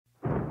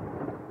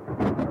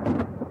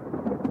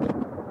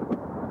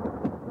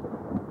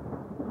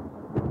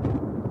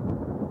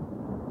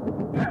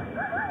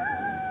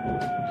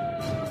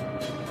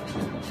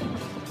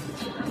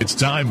It's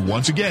time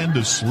once again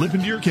to slip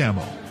into your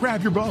camo,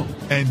 grab your bow,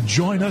 and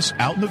join us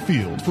out in the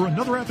field for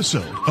another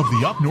episode of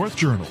the Up North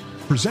Journal,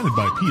 presented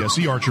by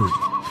PSE Archery.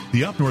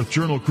 The Up North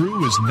Journal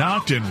crew is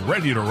knocked and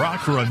ready to rock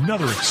for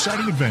another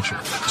exciting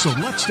adventure. So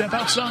let's step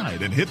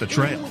outside and hit the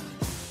trail.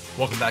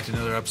 Welcome back to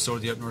another episode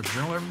of the Up North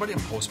Journal, everybody. I'm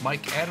host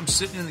Mike Adams,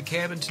 sitting in the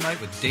cabin tonight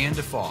with Dan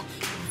DeFaw.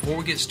 Before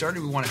we get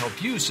started, we want to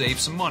help you save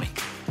some money.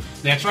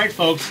 That's right,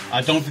 folks.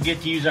 Don't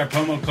forget to use our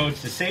promo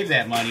codes to save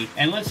that money.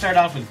 And let's start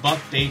off with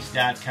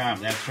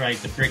buckbaits.com. That's right,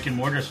 the brick and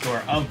mortar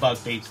store of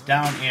Buck Baits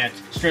down at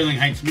Sterling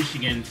Heights,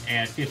 Michigan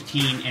at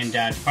 15 and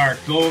Dodge Park.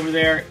 Go over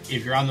there.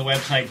 If you're on the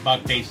website,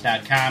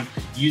 buckbaits.com,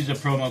 use the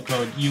promo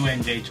code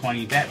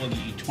UNJ20. That will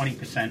get you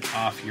 20%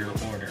 off your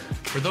order.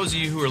 For those of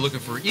you who are looking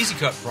for Easy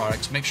Cut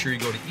products, make sure you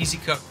go to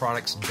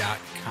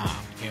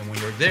easycutproducts.com. And when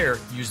you're there,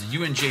 use the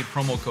UNJ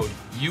promo code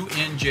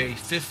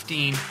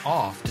UNJ15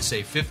 off to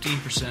save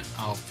 15%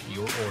 off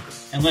your order.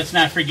 And let's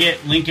not forget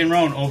Lincoln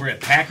Roan over at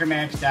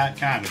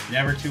packermax.com. It's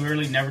never too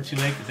early, never too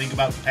late to think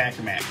about the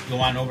Packer Max. Go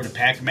on over to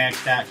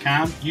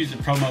packermax.com, use the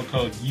promo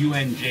code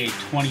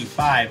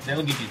UNJ25.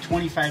 That'll get you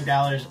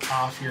 $25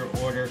 off your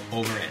order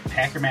over at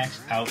Packermax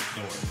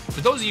Outdoor.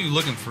 For those of you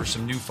looking for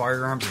some new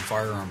firearms and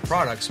firearm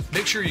products,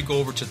 make sure you go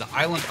over to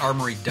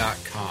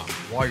theislandarmory.com.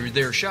 While you're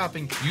there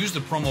shopping, use the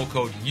promo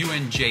code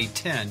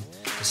UNJ10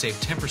 to save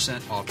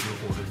 10% off your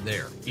order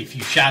there. If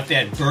you shot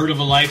that bird of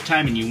a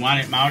lifetime and you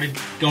want it mounted,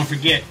 don't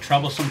forget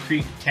Troublesome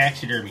Creek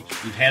Taxidermy.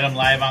 We've had them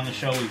live on the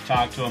show. We've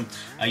talked to them.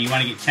 You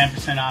want to get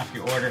 10% off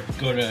your order,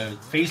 go to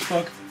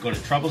Facebook, go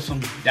to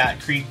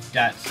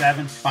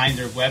troublesome.creek.7, find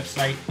their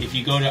website. If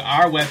you go to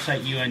our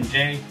website,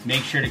 UNJ,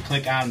 make sure to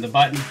click on the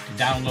button to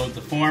download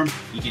the form.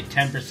 You get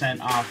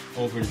 10% off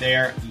over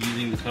there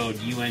using the code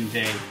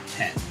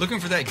UNJ10. Looking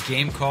for that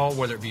game call,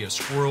 whether it be a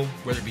squirrel,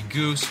 whether it be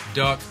goose,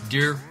 duck,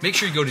 deer, make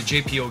sure you go to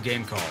JPO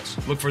Game Calls.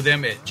 Look for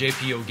them at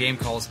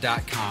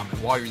jpogamecalls.com,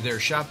 and while you're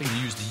there shopping,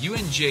 use the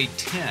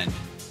UNJ10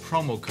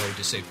 promo code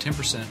to save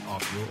 10%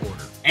 off your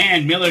order.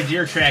 And Miller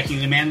Deer Tracking,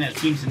 the man that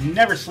seems to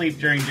never sleep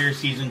during deer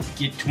season.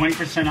 Get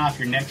 20% off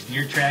your next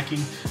deer tracking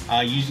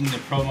using the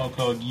promo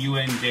code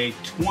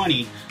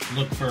UNJ20.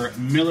 Look for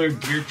Miller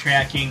Deer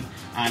Tracking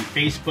on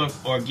Facebook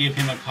or give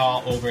him a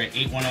call over at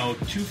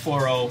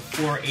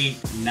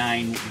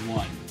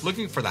 810-240-4891.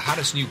 Looking for the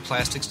hottest new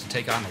plastics to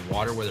take on the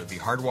water, whether it be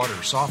hard water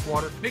or soft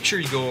water? Make sure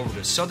you go over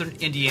to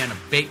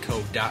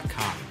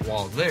southernindianabaitco.com.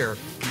 While there,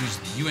 use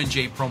the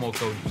UNJ promo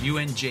code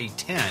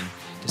UNJ10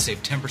 to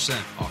save 10%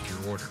 off your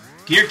order.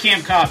 Deer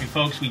Camp Coffee,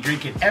 folks. We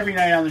drink it every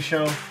night on the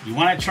show. You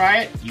want to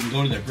try it? You can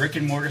go to the brick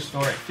and mortar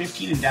store at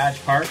 15 and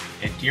Dodge Park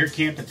at Deer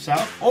Camp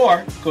itself,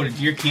 or go to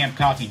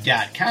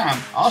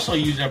deercampcoffee.com. Also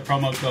use our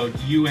promo code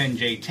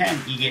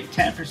UNJ10. You get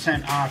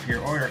 10% off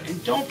your order.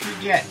 And don't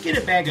forget, get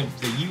a bag of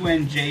the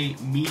UNJ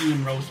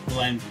medium roast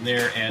blend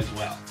there as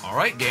well. All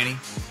right, Danny,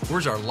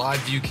 where's our live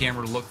view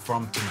camera look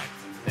from tonight?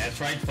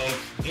 That's right,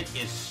 folks. It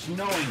is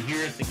snowing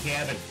here at the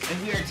cabin,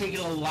 and we are taking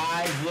a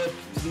live look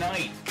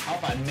tonight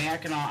up on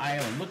Mackinac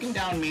Island, looking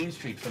down Main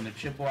Street from the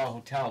Chippewa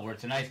Hotel, where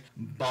it's a nice,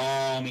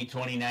 balmy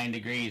 29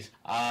 degrees.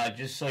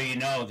 Just so you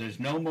know, there's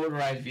no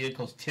motorized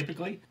vehicles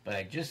typically, but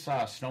I just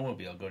saw a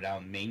snowmobile go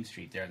down Main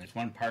Street there, and there's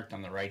one parked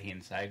on the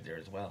right-hand side there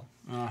as well.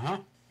 Uh-huh.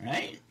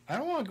 Right? I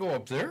don't want to go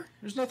up there.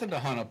 There's nothing to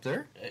hunt up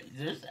there.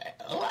 There's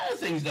a lot of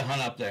things to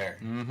hunt up there.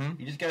 Mm-hmm.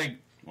 You just gotta,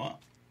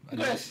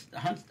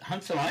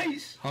 hunt some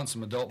ice. Hunt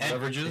some adult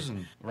beverages.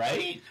 And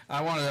right?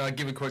 I want to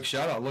give a quick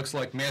shout-out. Looks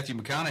like Matthew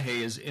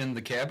McConaughey is in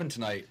the cabin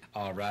tonight.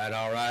 All right,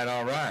 all right,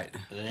 all right.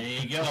 There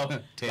you go.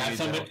 Got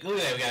somebody, look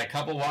at that. We got a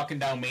couple walking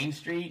down Main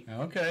Street.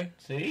 Okay.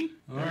 See?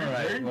 All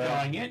right. They're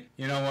enjoying it.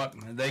 You know what?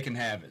 They can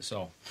have it.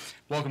 So,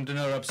 welcome to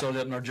another episode of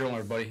the Up North Journal,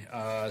 everybody.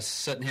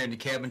 Sitting here in the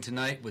cabin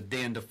tonight with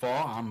Dan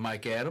DeFaw. I'm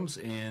Mike Adams,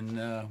 and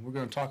we're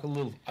going to talk a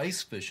little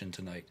ice fishing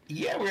tonight.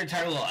 Yeah, we're going to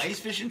talk a little ice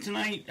fishing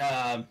tonight.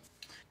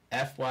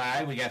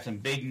 FYI, we got some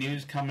big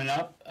news coming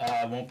up.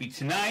 Won't be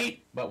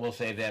tonight, but we'll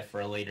save that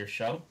for a later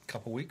show.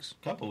 Couple weeks,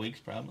 probably.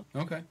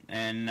 Okay.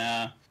 And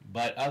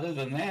but other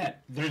than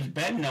that, there's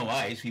been no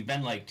ice. We've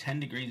been like 10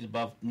 degrees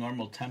above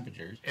normal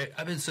temperatures.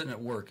 I've been sitting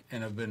at work,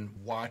 and I've been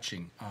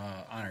watching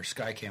on our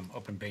Skycam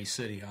up in Bay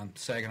City on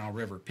Saginaw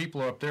River.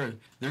 People are up there.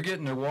 They're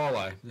getting their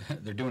walleye.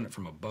 They're doing it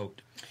from a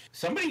boat.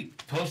 Somebody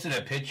posted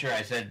a picture.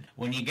 I said,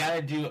 when you got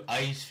to do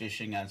ice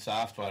fishing on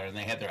soft water, and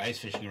they had their ice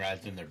fishing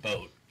rods in their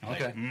boat.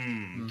 Okay. Like,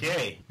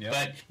 okay. Yep.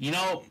 But, you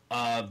know,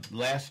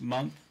 last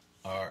month,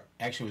 or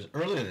actually it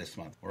was earlier this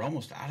month. We're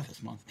almost out of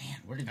this month. Man,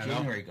 where did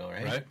January go,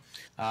 right?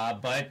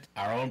 But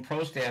our own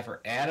pro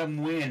staffer,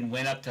 Adam Winn,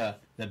 went up to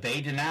the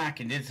Bay De Noc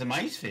and did some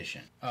ice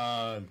fishing.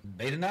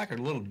 Bay De Noc or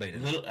Little Bay De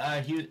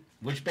Noc?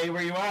 Which bay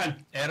were you on?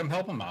 Adam,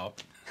 help him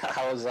out.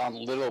 I was on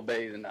Little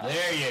Bay De Noc.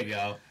 There you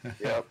go.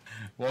 Yep.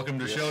 Welcome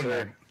to the show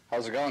tonight.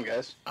 How's it going,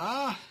 guys?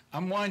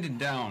 I'm winding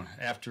down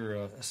after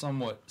a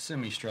somewhat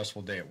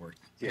semi-stressful day at work.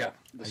 Yeah,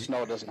 the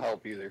snow doesn't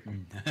help either.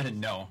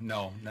 No,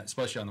 not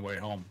especially on the way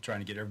home, trying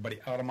to get everybody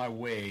out of my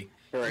way.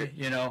 Right.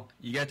 You know,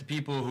 you got the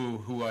people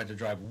who like to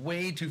drive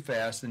way too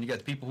fast, and you got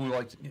the people who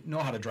like to know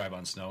how to drive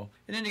on snow,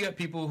 and then you got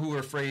people who are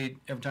afraid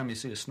every time you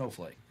see a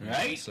snowflake.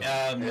 Right? So,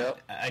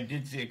 Yep. I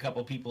did see a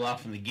couple people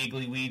off in the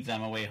giggly weeds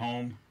on my way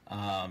home.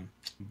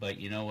 But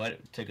you know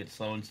what? Took it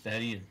slow and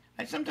steady, and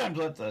I sometimes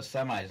let the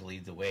semis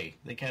lead the way.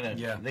 They kind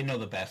of, they know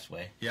the best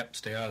way. Yep,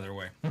 stay out of their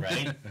way.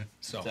 Right?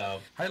 So, So-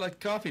 how you like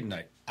the coffee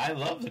tonight? I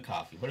love the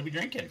coffee. What are we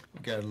drinking?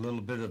 We got a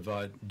little bit of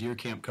Deer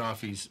Camp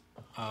Coffee's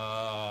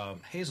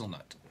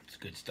hazelnut. It's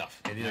good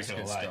stuff. It I'm not is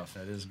gonna good lie. stuff.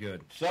 That is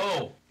good.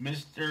 So,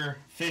 Mr.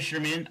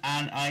 Fisherman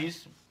on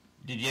ice,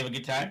 did you have a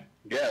good time?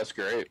 Yeah, it's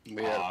great.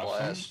 We had a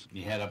Awesome. blast.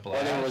 You had a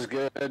Weather blast. was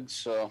good,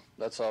 so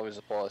that's always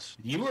a plus.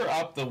 You were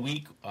up the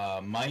week,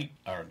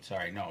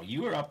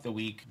 you were up the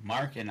week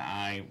Mark and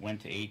I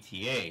went to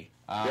ATA.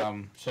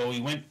 So we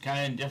went kind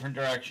of in different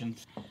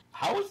directions.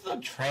 How was the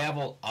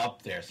travel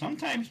up there?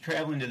 Sometimes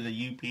traveling to the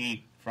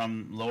UP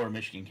from Lower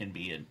Michigan can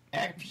be an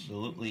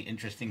absolutely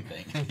interesting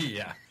thing.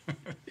 Yeah.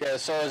 Yeah,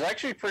 so it's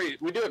actually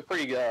we do it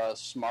pretty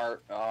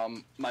smart.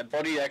 My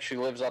buddy actually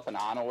lives up in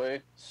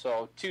Onaway,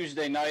 so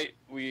Tuesday night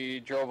we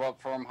drove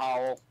up from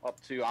Howell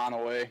up to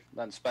Onaway,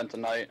 then spent the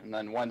night, and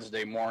then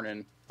Wednesday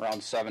morning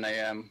around 7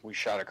 a.m. we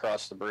shot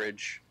across the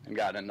bridge and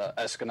got into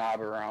Escanaba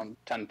around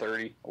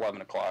 10:30,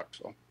 11 o'clock.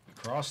 So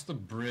Across the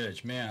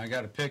bridge, man. I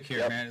got a pic here,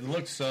 Yep. man. It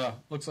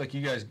looks like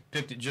you guys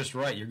picked it just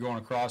right. You're going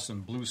across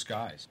in blue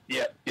skies.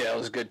 yeah, it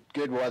was good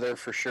weather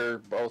for sure,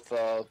 both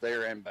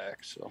there and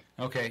back. So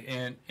Okay,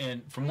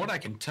 and from what I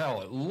can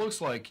tell, it looks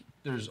like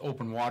there's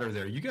open water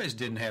there. You guys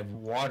didn't have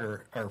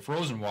water or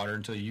frozen water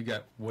until you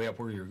got way up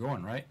where you were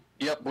going, right?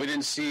 Yep, we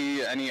didn't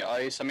see any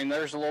ice. I mean,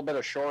 there's a little bit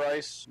of shore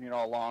ice,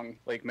 along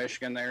Lake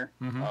Michigan there,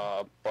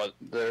 but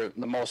the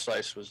most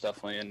ice was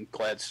definitely in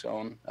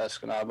Gladstone,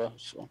 Escanaba.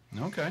 So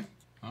Okay.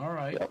 All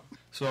right. Yep.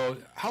 So,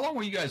 how long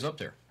were you guys up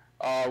there?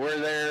 we're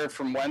there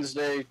from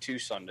Wednesday to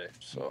Sunday.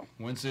 So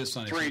Wednesday to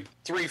Sunday.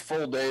 three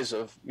full days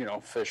of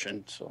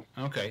fishing. So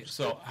Okay.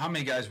 So, how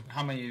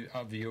many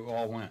of you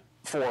all went?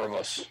 4 of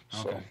us.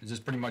 So Okay. Is this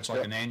pretty much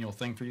like an annual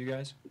thing for you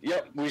guys?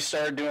 yep, we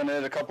started doing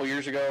it a couple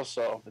years ago,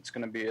 so it's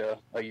going to be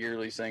a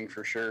yearly thing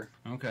for sure.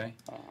 Okay.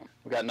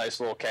 We got nice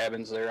little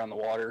cabins there on the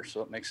water,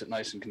 so it makes it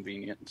nice and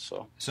convenient.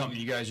 So Something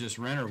you guys just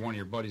rent or one of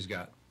your buddies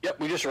got? yep,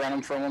 we just rent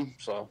them from them.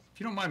 So If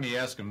you don't mind me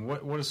asking,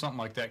 what does something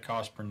like that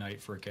cost per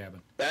night for a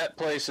cabin? that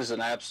place is an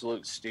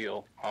absolute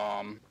steal.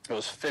 It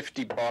was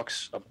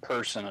 $50 a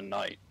person a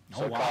night.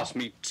 So Oh, it wow. cost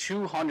me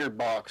 $200,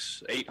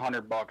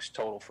 $800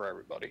 total for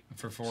everybody.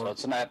 For So four?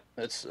 it's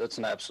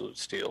an absolute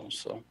steal.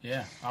 So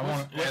Yeah. I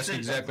want to What's ask it-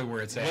 exactly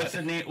where it's What's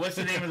at. What's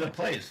the name of the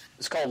place?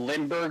 it's called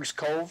Lindbergh's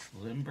Cove.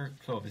 Lindbergh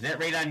Cove. Is that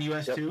right on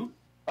US Yep. 2?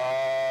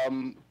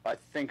 I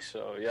think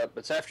so. Yep.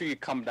 It's after you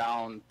come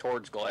down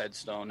towards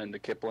Gladstone into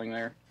Kipling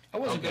there. I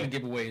wasn't Okay. going to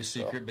give away his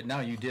secret, but now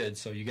you did,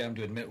 so you got him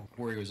to admit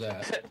where he was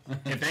at.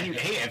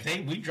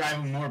 If we drive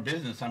them more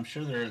business, I'm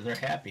sure they're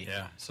happy.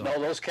 Yeah. So No,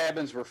 those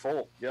cabins were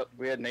full. Yep.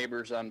 We had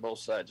neighbors on both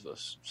sides of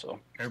us. So.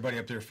 everybody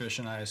up there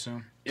fishing, I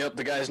assume. Yep,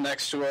 the guys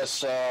next to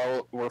us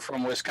were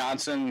from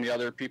Wisconsin. The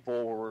other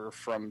people were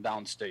from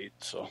downstate.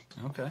 So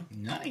Okay.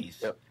 Nice.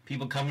 Yep.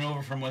 People coming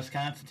over from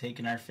Wisconsin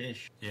taking our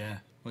fish. Yeah.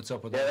 What's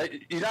up with yeah, that?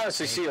 you'd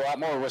honestly see a lot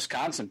more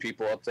Wisconsin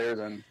people up there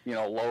than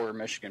lower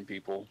Michigan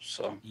people.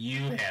 So You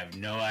have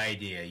no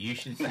idea. You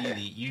should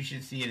see you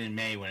should see it in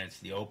May when it's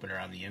the opener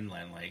on the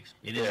inland lakes.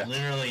 It is Yeah.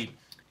 literally,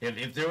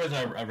 if there was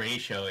a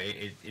ratio,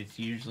 it's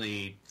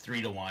usually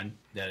 3-1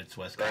 that it's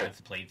Wisconsin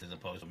Right. plates as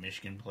opposed to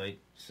Michigan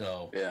plate.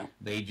 So Yeah.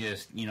 they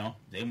just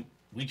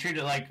we treat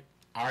it like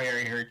our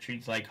area here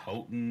treats like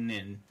Houghton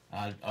and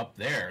up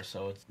there,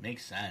 so it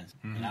makes sense.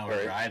 An hour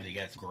Right. drive, they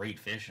got some great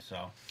fish.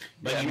 So,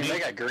 but yeah, I you mean, they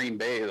make- got Green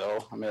Bay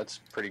though. I mean, that's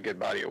a pretty good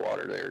body of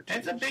water there. Too.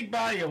 It's a big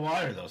body of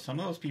water, though. Some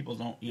of those people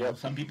don't. Yep.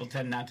 Some people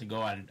tend not to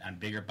go on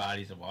bigger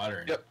bodies of water.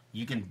 And Yep.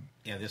 You can,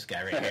 this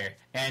guy right here,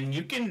 and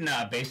you can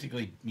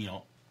basically,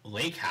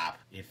 lake hop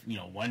if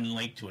one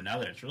lake to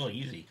another. It's really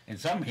easy, and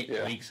some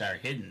Yeah. lakes are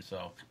hidden.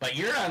 So, but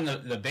you're on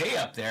the bay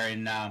up there,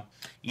 and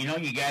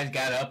you guys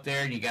got up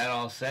there and you got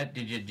all set.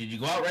 Did you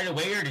go out right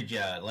away, or did you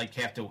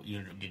have to?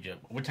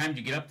 What time did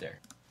you get up there?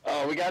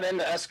 We got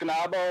into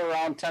Escanaba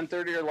around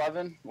 10:30 or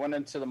 11. Went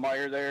into the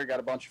mire there, got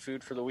a bunch of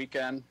food for the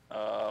weekend.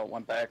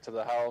 Went back to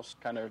the house,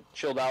 kind of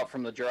chilled out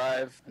from the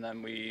drive, and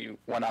then we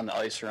went on the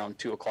ice around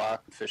 2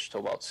 o'clock. Fished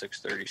till about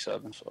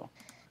 6:37. So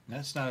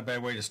That's not a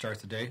bad way to start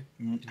the day.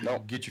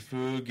 Nope. Get your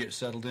food, get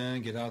settled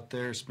in, get out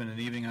there, spend an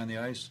evening on the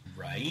ice.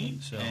 Right.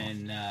 So-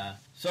 And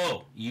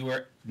so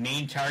your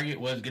main target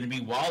was going to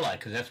be walleye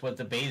because that's what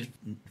the bay is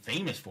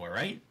famous for,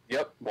 right?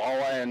 yep,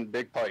 walleye and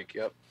big pike.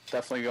 Yep,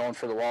 definitely going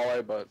for the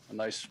walleye, but a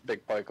nice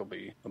big pike will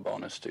be a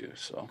bonus too.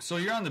 So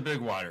You're on the big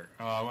water.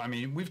 I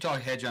mean, we've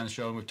had you on the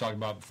show and we've talked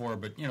about it before,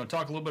 but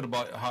talk a little bit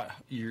about how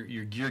your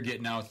gear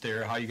getting out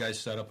there, how you guys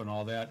set up and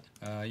all that.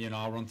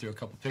 I'll run through a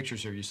couple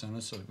pictures here you sent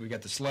us. So we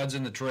got the sleds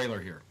in the trailer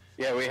here.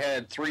 Yeah, we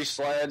had 3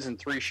 sleds and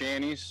 3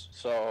 shanties.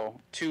 So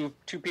two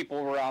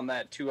people were on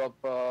that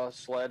 2-up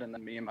sled, and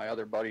then me and my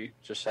other buddy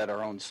just had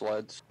our own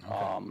sleds.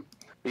 Okay.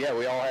 But yeah,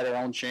 we all had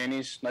our own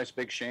shanties, nice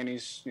big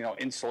shanties,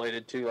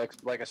 insulated too.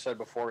 Like I said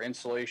before,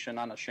 insulation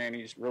on a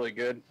shanty is really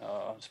good,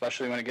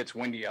 especially when it gets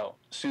windy out.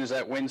 As soon as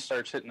that wind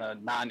starts hitting a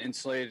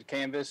non-insulated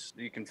canvas,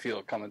 you can feel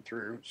it coming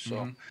through.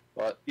 So,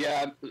 But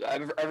yeah,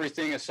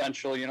 everything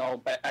essential,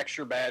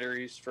 extra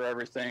batteries for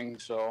everything.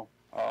 So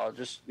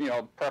just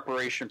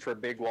preparation for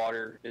big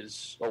water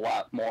is a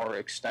lot more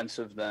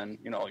extensive than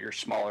your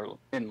smaller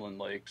inland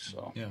lakes.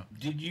 So yeah.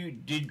 Do your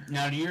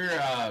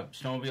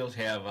snowmobiles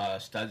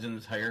have studs in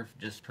the tire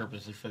just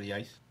purposes for the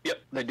ice? Yep,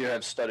 they do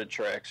have studded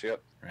tracks.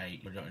 Yep.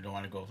 Right, you don't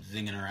want to go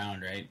zinging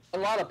around, right? A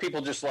lot of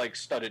people just like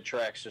studded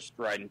tracks, just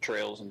riding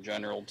trails in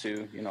general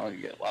too. You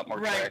get a lot more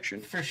traction.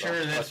 For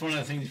sure, that's one of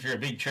the things. If you're a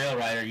big trail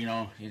rider, you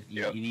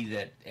need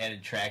that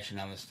added traction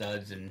on the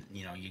studs, and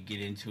you get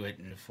into it,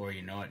 and before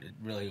you know it, it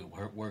really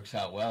works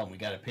out well. And we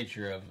got a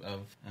picture of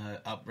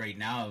up right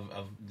now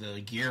of the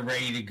gear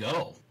ready to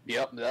go.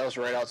 Yep, that was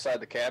right outside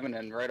the cabin,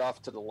 and right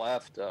off to the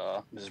left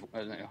is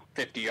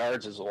 50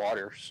 yards is the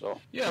water. So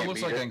yeah, it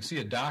looks like I can see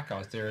a dock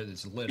out there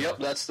that's lit. Yep,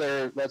 that's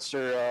their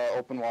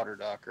open water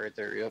dock right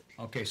there. Yep.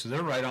 Okay, so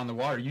they're right on the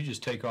water. You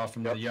just take off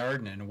from the yard,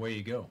 and then away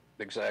you go.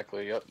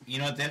 Exactly. Yep.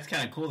 That's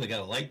kind of cool. They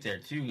got a light there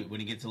too. When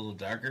it gets a little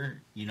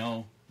darker,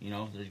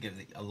 there's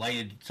a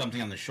lighted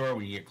something on the shore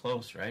when you get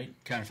close, right?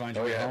 Kind of finds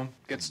your way home.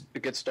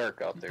 It gets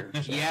dark out there.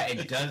 So. Yeah,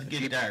 it does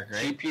get dark,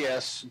 right?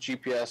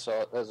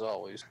 GPS as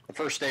always. The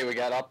first day we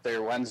got up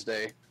there,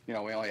 Wednesday, we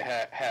only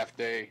had half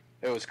day.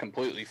 It was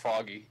completely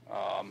foggy.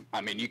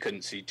 You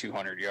couldn't see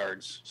 200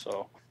 yards.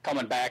 So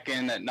coming back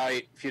in at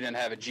night, if you didn't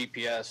have a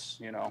GPS,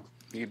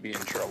 you'd be in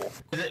trouble.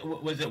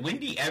 Was it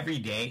windy every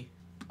day?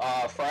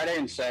 Friday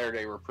and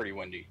Saturday were pretty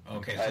windy.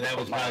 Okay, so that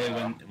was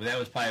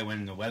probably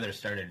when the weather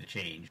started to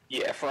change.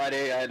 Yeah,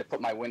 Friday I had to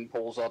put my wind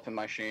poles up in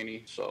my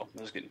shanty, so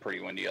it was getting pretty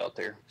windy out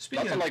there.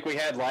 Nothing like we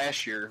had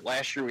last year.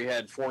 Last year we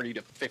had 40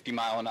 to 50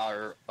 mile an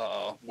hour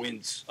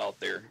winds out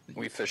there.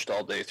 We fished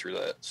all day through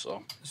that.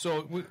 So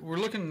we're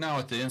looking now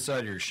at the inside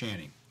of your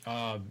shanty.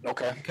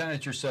 Okay. Kind of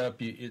at your setup.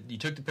 You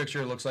took the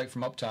picture. It looks like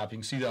from up top. You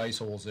can see the ice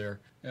holes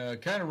there.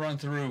 Kind of run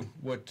through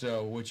what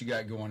you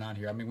got going on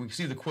here. We can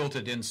see the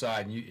quilted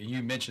inside, and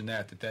you mentioned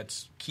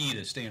that's key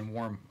to staying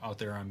warm out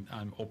there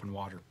on open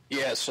water.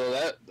 Yeah, so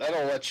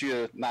that'll let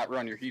you not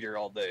run your heater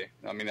all day.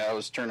 I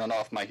was turning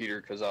off my heater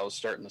because I was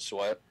starting to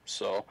sweat.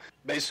 So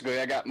basically,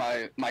 I got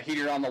my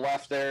heater on the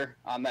left there,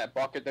 on that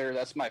bucket there.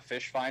 That's my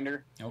fish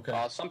finder.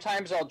 Okay.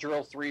 Sometimes I'll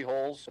drill 3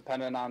 holes,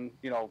 depending on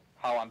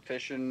how I'm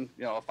fishing.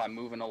 If I'm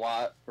moving a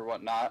lot or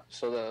whatnot.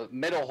 So the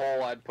middle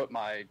hole, I'd put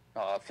my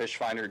fish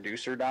finder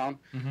deucer down.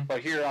 Mm-hmm.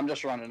 But here, I'm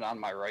just running on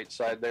my right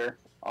side there.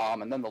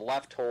 And then the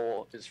left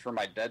hole is for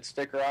my dead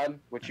stick rod,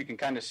 which you can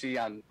kind of see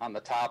on the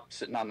top,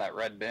 sitting on that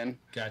red bin.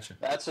 Gotcha.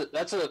 That's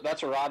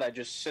a rod. I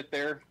just sit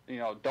there,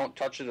 don't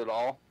touch it at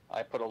all.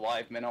 I put a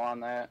live minnow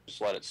on that,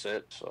 just let it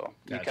sit. So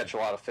you catch a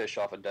lot of fish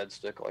off a dead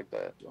stick like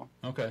that. So.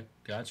 Okay,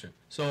 gotcha.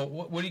 So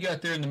what do you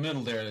got there in the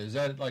middle there? Is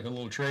that like a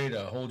little tray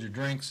to hold your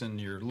drinks and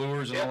your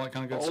lures and all that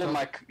kind of good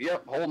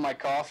stuff? Holding my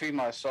coffee,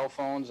 my cell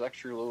phones,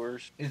 extra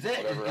lures. Is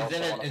that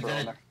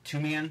a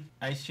 2-man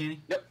ice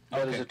shanty? Yep,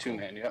 that is a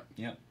 2-man. Yep.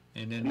 Yep.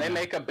 And then they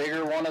make a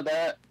bigger one of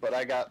that, but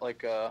I got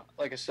like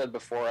I said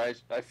before,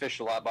 I fish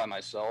a lot by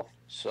myself,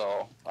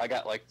 so I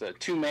got like the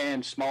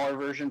 2-man smaller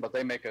version, but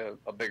they make a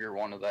bigger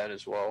one of that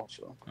as well.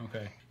 So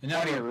okay, and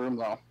now plenty of room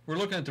though. We're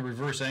looking at the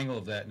reverse angle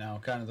of that now,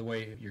 kind of the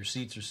way your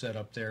seats are set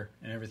up there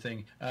and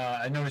everything.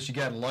 I noticed you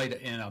got a light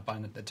in up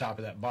on the top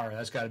of that bar.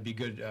 That's got to be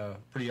good,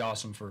 pretty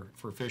awesome for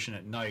fishing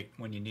at night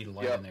when you need a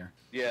light in there.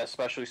 Yeah,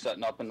 especially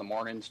setting up in the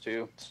mornings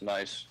too. It's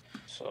nice.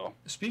 So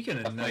speaking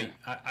of night,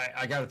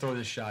 I got to throw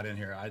this shot in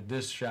here.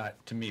 This shot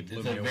to me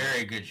blew me away. It's a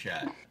very good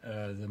shot.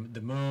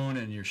 The moon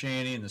and your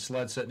shanty and the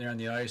sled sitting there on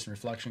the ice and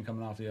reflection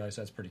coming off the ice.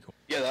 That's pretty cool.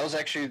 Yeah, that was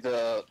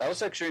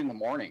actually in the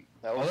morning.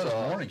 That was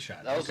a morning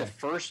shot. That was the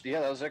first.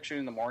 Yeah, that was actually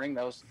in the morning.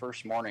 That was the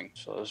first morning.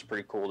 So it was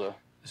pretty cool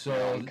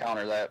to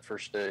encounter that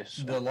first day.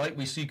 So. The light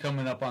we see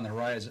coming up on the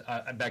horizon,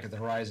 back at the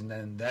horizon,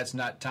 then that's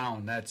not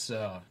town. That's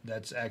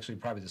actually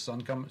probably the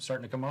sun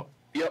starting to come up.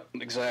 Yep,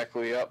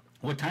 exactly. Yep.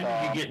 What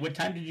time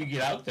did you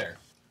get out there?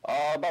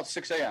 About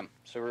 6 a.m.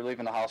 So we're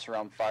leaving the house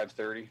around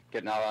 5:30,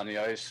 getting out on the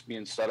ice,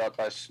 being set up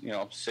by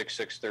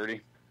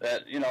 6:30.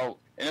 That and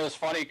it was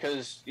funny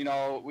because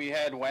we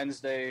had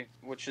Wednesday,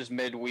 which is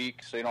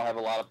midweek, so you don't have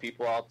a lot of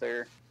people out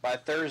there. By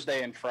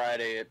Thursday and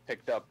Friday, it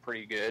picked up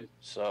pretty good.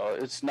 So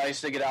it's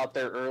nice to get out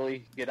there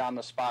early, get on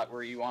the spot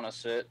where you want to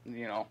sit. And,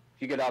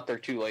 if you get out there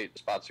too late, the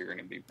spots are going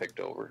to be picked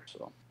over.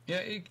 So. Yeah,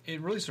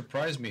 it really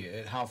surprised me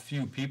at how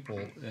few people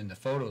in the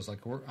photos. Like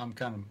I'm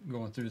kind of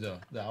going through the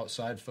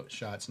outside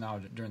shots now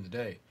during the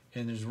day,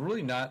 and there's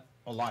really not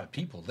a lot of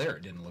people there.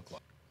 It didn't look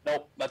like.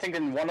 Nope. I think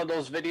in one of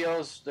those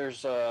videos,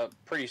 there's a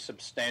pretty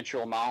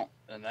substantial amount.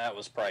 And that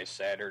was probably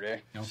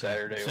Saturday. Okay.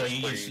 Saturday So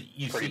was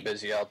pretty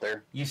busy out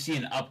there. You see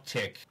an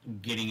uptick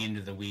getting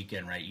into the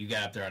weekend, right? You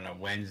got up there on a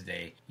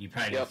Wednesday. You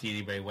probably didn't see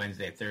anybody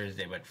Wednesday,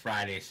 Thursday, but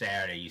Friday,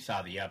 Saturday, you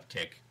saw the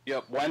uptick.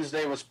 Yep,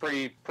 Wednesday was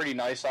pretty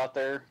nice out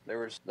there. There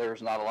was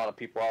not a lot of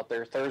people out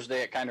there.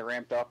 Thursday it kind of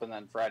ramped up, and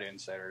then Friday and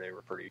Saturday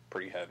were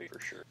pretty heavy for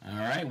sure. All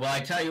right. Well,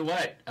 I tell you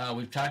what,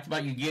 we've talked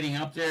about you getting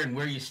up there and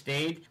where you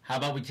stayed. How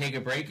about we take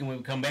a break, and when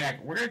we come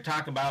back, we're going to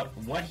talk about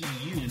what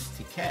he used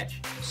to catch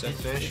Set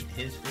fish.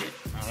 His fish.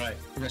 All right.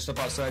 We're going to step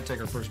outside,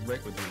 take our first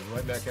break. We'll be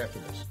right back after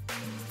this.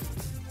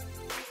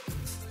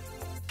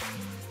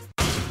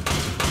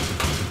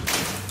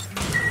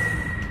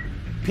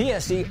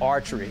 PSE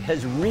Archery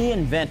has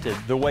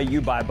reinvented the way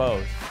you buy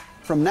bows.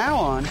 From now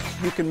on,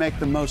 you can make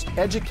the most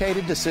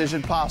educated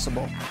decision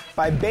possible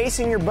by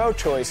basing your bow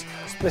choice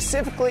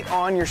specifically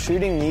on your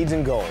shooting needs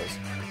and goals.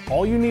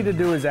 All you need to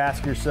do is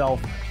ask yourself,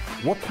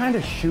 what kind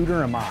of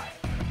shooter am I?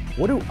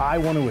 What do I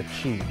want to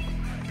achieve?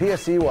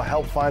 PSE will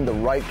help find the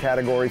right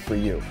category for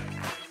you.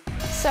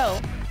 So,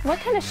 what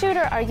kind of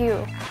shooter are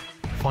you?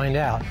 Find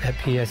out at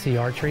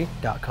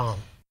psearchery.com.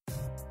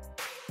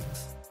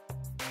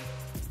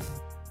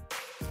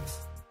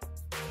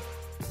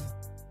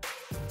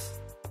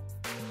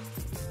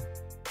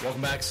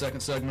 Welcome back,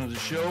 second segment of the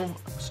show.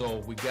 So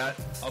we got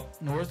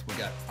up north, we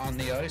got on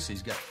the ice.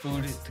 He's got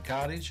food at the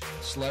cottage,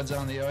 sleds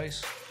on the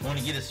ice. Want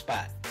to get a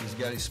spot. He's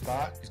got his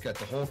spot. He's got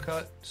the hole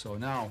cut. So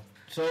now...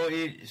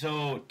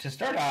 So to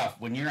start off,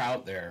 when you're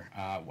out there,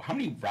 how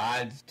many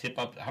rods tip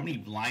up? How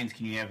many lines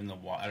can you have in the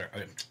water,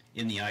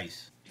 in the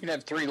ice? You can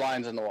have 3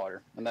 lines in the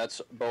water, and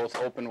that's both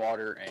open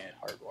water and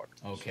hard water.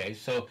 Okay,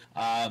 so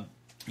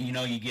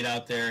you get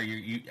out there.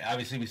 You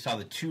obviously we saw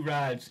the 2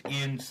 rods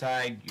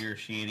inside your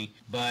shanty,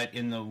 but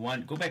in the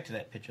one, go back to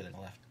that picture on the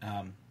left.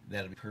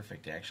 That'll be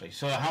perfect, actually.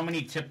 So how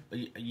many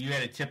you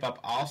had a tip up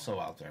also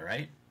out there,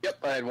 right? Yep,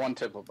 I had 1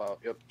 tip up out.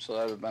 Yep, so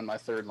that would have been my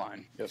 3rd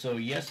line. Yep. So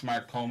yes,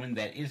 Mark Coleman,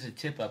 that is a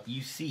tip up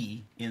you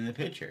see in the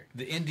picture.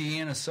 The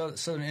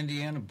Southern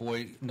Indiana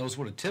boy knows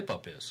what a tip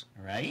up is,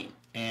 right?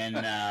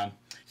 And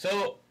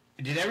so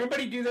did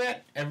everybody do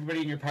that?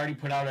 Everybody in your party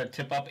put out a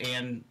tip up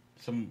and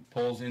some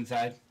poles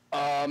inside?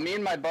 Me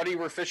and my buddy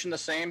were fishing the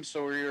same,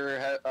 so we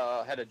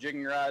had a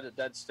jigging rod, a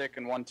dead stick,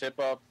 and 1 tip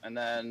up. And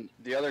then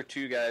the other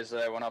 2 guys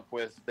that I went up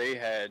with, they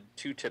had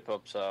 2 tip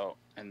ups out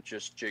and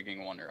just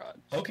jigging 1 rod.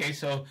 Okay,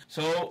 so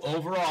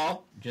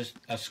overall, just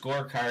a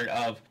scorecard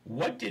of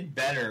what did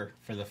better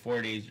for the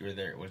 4 days you were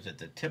there. Was it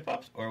the tip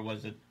ups, or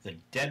was it the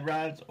dead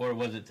rods, or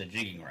was it the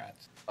jigging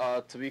rods?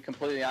 To be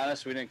completely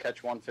honest, we didn't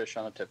catch 1 fish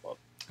on a tip up.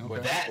 Okay.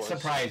 Well, that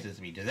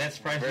surprises me. Does that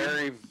surprise you?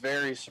 Very,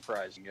 very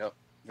surprising. Yep.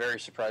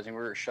 Very surprising.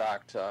 We were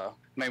shocked.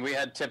 We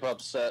had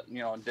tip-ups at,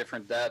 in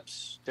different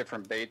depths,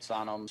 different baits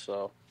on them,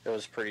 so it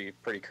was pretty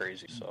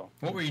crazy. So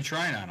what were you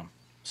trying on them?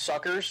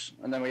 Suckers,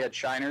 and then we had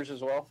shiners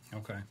as well.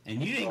 Okay.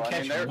 And you didn't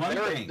catch one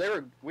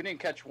thing. We didn't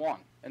catch 1,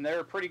 and they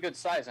were pretty good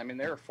size. I mean,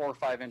 they were 4 or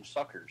 5 inch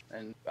suckers,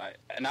 and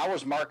I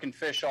was marking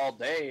fish all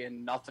day,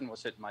 and nothing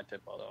was hitting my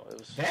tip-up though. It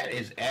was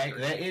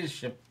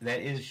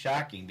that is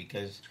shocking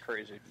because it's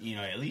crazy.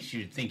 At least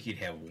you'd think you'd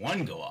have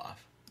 1 go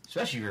off,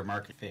 especially if you're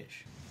marking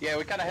fish. Yeah,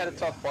 we kind of had a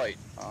tough bite.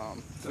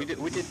 We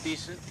did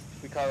decent.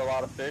 We caught a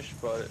lot of fish,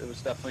 but it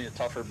was definitely a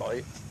tougher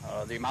bite.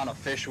 The amount of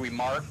fish we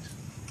marked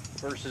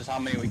versus how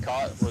many we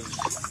caught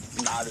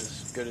was not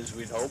as good as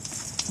we'd hoped,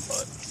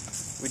 but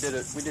we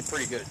did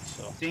pretty good.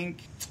 So I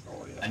think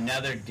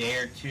another day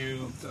or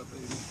 2,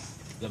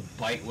 the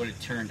bite would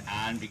have turned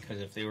on, because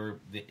if they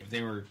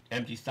were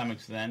empty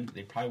stomachs, then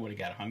they probably would have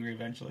got hungry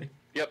eventually.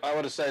 Yep, I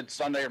would have said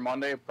Sunday or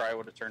Monday probably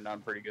would have turned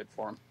on pretty good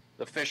for them.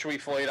 The fish we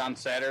filleted on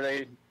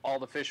Saturday, all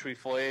the fish we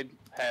filleted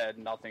had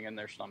nothing in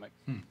their stomach.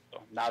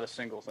 So not a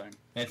single thing.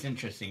 That's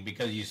interesting,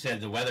 because you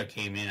said the weather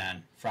came in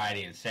on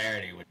Friday and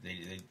Saturday, which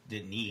they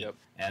didn't eat. Yep.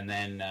 And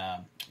then,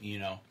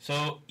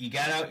 so you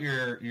got out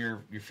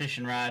your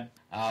fishing rod.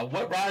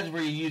 What rods were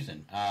you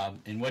using?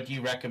 And what do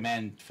you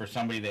recommend for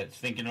somebody that's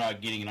thinking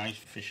about getting an ice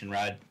fishing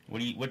rod?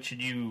 What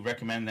should you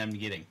recommend them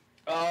getting?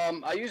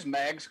 I use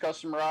Mag's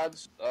custom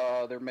rods.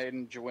 They're made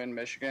in Winn,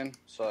 Michigan,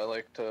 so I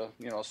like to,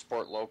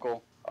 support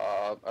local.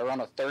 I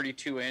run a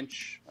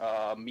 32-inch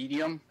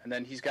medium, and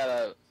then he's got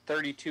a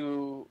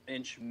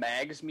 32-inch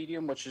Mag's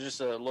medium, which is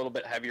just a little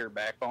bit heavier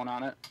backbone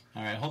on it.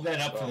 All right, hold that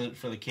up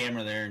for the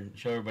camera there and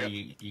show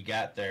everybody you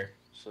got there.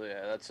 So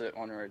yeah, that's it,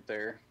 one right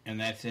there. And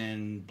that's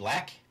in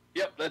black?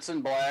 Yep, that's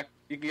in black.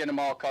 You can get them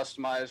all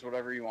customized,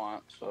 whatever you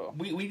want. So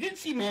we did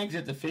see Mags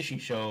at the fishing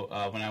show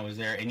when I was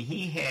there, and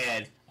he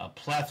had a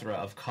plethora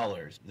of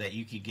colors that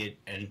you could get,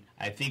 and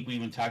I think we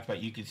even talked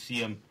about you could see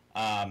them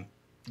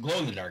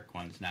glow-in-the-dark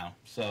ones now.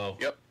 So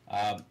yep.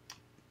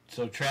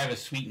 So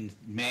Travis Sweeten,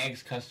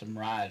 Mags custom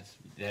rods,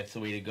 that's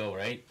the way to go,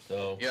 right?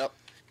 So yep.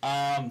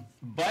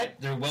 But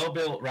they're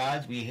well-built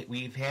rods.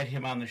 We've had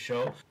him on the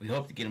show. We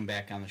hope to get him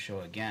back on the show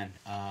again.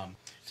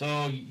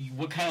 So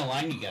what kind of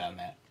line you got on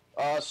that?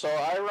 So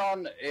I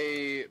run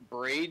a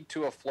braid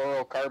to a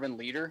fluorocarbon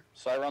leader.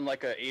 So I run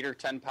like a 8 or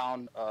 10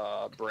 pound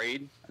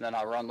braid, and then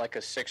I run like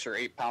a 6 or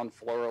 8 pound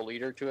fluoro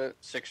leader to it,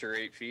 6 or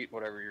 8 feet,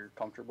 whatever you're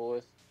comfortable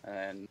with.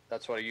 and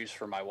that's what I use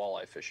for my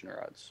walleye fishing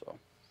rods. So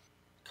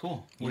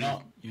cool. What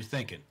are you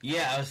thinking?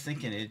 Yeah, I was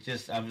thinking.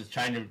 I was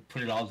trying to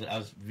put it all. I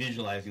was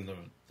visualizing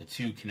the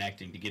two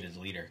connecting to get his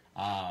leader.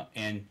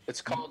 And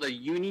it's called a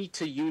uni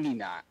to uni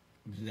knot.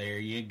 There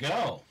you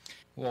go.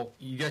 Well,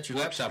 you got your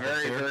laptop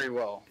very, up there. very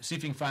well. See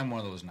if you can find one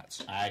of those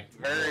nuts.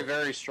 Very,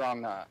 very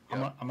strong knot.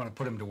 Yep. I'm going to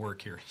put him to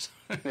work here.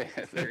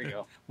 There you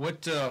go.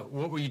 What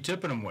were you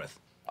tipping them with?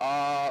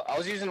 I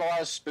was using a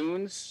lot of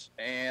spoons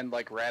and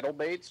like rattle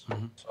baits.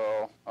 Mm-hmm.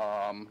 So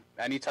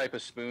any type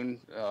of spoon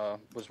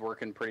was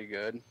working pretty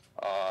good.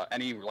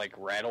 Any like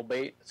rattle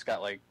bait, it's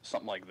got like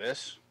something like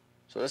this.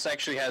 So this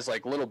actually has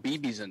like little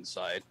BBs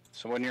inside.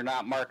 So when you're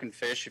not marking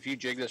fish, if you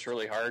jig this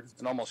really hard,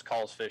 it almost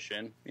calls fish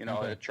in. You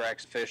know, It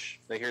attracts fish.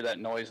 They hear that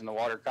noise in the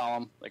water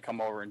column. They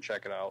come over and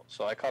check it out.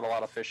 So I caught a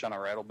lot of fish on a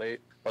rattle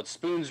bait. But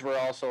spoons were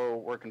also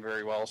working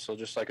very well. So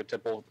just like a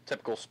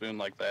typical spoon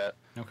like that.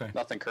 Okay.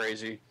 Nothing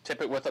crazy.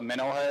 Tip it with a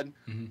minnow head,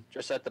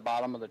 just at the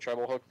bottom of the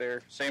treble hook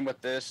there. Same with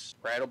this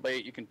rattle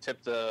bait. You can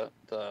tip the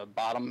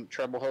bottom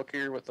treble hook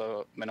here with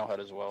a minnow head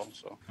as well.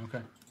 So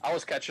okay. I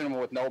was catching them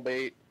with no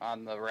bait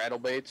on the rattle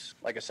baits.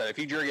 Like I said, if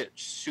you jig it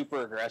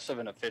super aggressive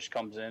and a fish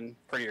comes in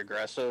pretty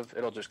aggressive,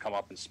 it'll just come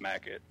up and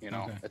smack it. You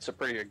know, It's a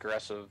pretty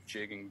aggressive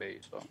jigging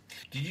bait. So,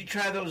 did you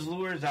try those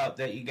lures out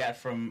that you got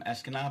from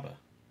Escanaba?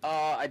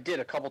 I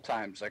did a couple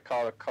times. I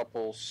caught a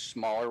couple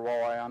smaller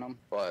walleye on them,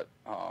 but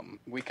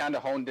we kind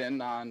of honed in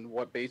on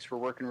what baits were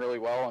working really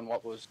well and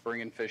what was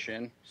bringing fish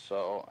in.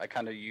 So I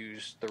kind of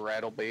used the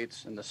rattle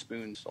baits and the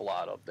spoons a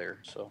lot up there.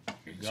 So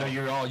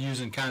you're all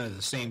using kind of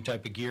the same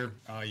type of gear.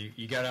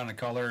 You got on a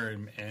color,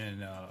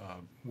 and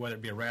whether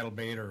it be a rattle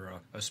bait or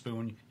a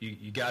spoon,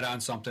 you got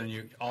on something.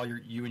 You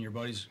and your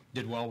buddies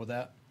did well with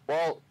that.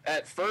 Well,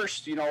 at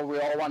first, we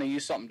all want to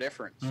use something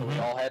different. So we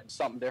all had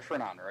something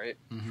different on, right?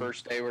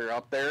 First day we were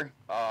up there,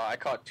 I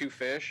caught 2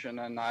 fish, and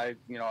then I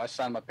sent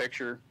them a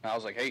picture, and I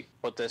was like, hey,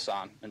 put this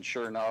on. And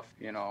sure enough,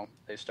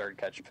 they started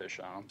catching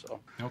fish on them. So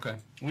okay.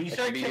 When you it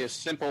could be as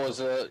simple as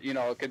it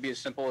could be as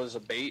simple as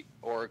a bait,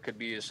 or it could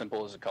be as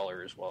simple as a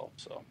color as well.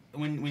 So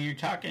when you're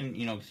talking,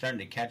 starting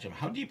to catch them,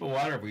 how deep of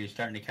water were you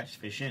starting to catch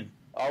fish in?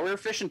 We were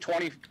fishing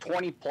 20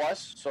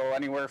 plus, so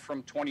anywhere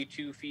from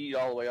 22 feet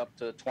all the way up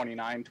to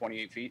 29,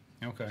 28 feet.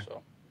 Okay.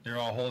 So they're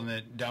all holding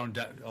it down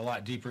a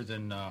lot deeper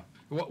than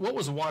what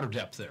was the water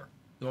depth there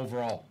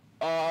overall?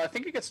 I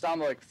think it gets down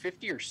to like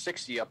 50 or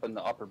 60 up in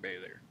the upper bay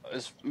there.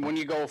 When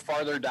you go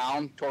farther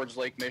down towards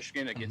Lake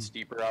Michigan, it gets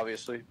deeper,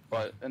 obviously.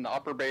 But in the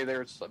upper bay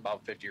there, it's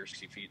about 50 or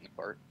 60 feet in the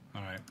part.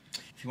 All right.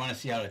 If you want to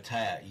see how to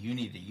tie a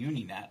uni to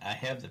uni knot, I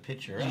have the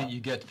picture up. You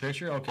get the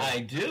picture? Okay. I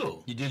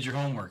do. You did your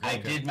homework. Okay. I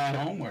did my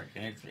homework,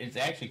 and it's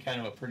actually kind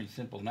of a pretty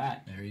simple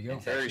knot. There you go.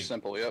 Very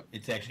simple, yep.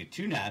 It's actually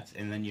 2 knots,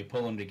 and then you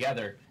pull them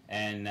together,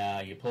 and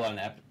you pull on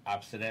the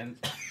opposite ends.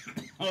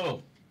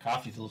 Oh,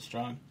 coffee's a little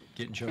strong.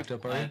 Getting choked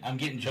up already? I'm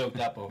getting choked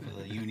up over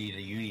the uni to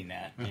uni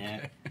knot.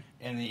 Okay.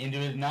 And the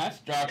individual knots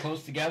draw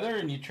close together,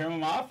 and you trim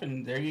them off,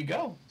 and there you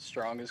go.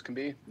 Strong as can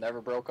be.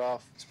 Never broke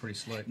off. It's pretty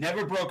slick.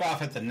 Never broke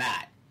off at the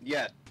knot.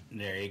 Yet.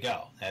 There you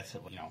go. That's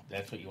what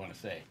you want to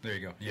say. There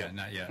you go. Yeah,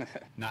 not yet.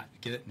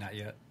 Get it? Not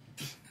yet.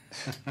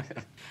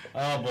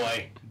 Oh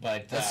boy,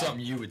 but that's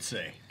something you would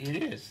say.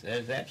 It is.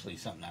 That's actually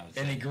something I would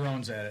say. And he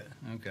groans at it.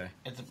 Okay.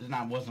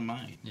 Wasn't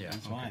mine. Yeah,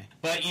 that's why.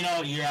 But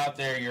you're out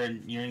there.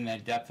 You're in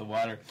that depth of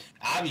water.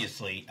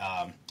 Obviously,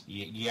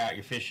 you got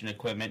your fishing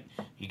equipment.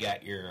 You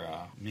got your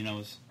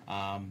minnows.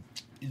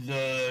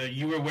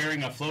 You were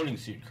wearing a floating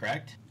suit,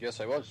 correct? Yes,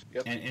 I was.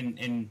 Yep.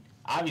 And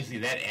obviously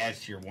that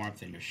adds to your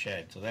warmth in your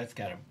shed. So that's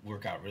got to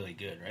work out really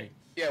good, right?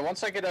 Yeah,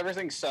 once I get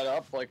everything set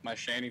up, like my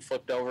shanty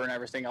flipped over and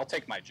everything, I'll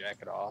take my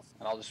jacket off,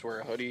 and I'll just wear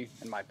a hoodie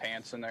and my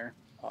pants in there.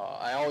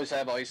 I always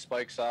have ice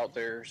spikes out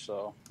there,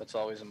 so that's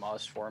always a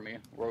must for me,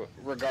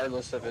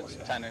 regardless if it's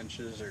 10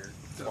 inches or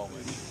 12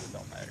 inches, it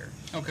don't matter.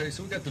 Okay,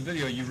 so we got the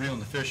video you reeling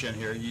the fish in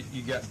here.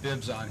 You got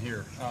bibs on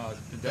here.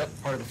 Is that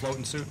part of the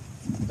floating suit?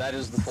 That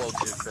is the float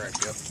suit,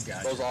 correct, yep.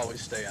 Gotcha. Those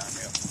always stay on,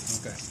 yep.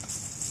 Okay.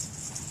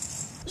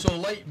 So the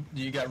light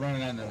you got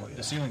running on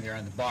the ceiling there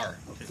on the bar.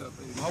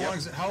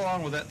 How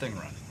long will that thing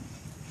run?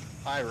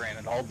 I ran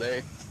it all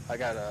day. I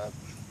got a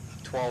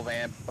 12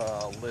 amp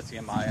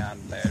lithium ion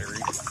battery,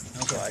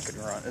 so I could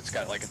run. It's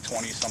got like a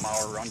 20-some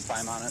hour run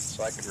time on it,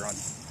 so I could run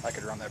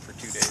that for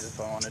 2 days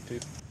if I wanted to.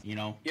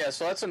 Yeah,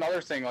 so that's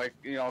another thing. Like,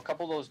 a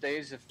couple of those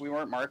days, if we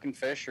weren't marking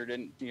fish or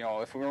didn't,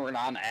 if we weren't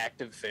on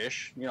active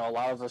fish, a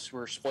lot of us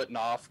were splitting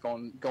off,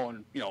 going,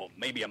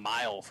 maybe a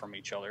mile from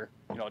each other,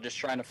 just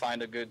trying to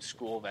find a good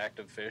school of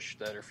active fish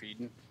that are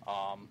feeding.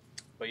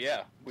 But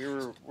yeah, we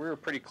were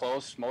pretty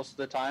close most of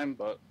the time,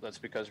 but that's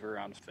because we were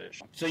on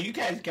fish. So you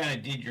guys kind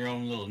of did your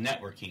own little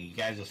networking. You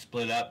guys will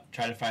split up,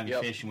 try to find the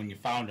fish, and when you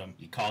found them,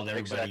 you called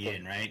everybody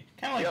in, right?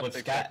 Kind of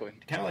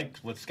like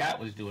what Scott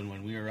was doing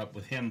when we were up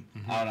with him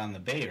out on the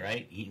bay,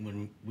 right?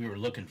 When we were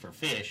looking for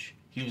fish,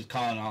 he was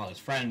calling all his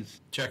friends.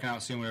 Checking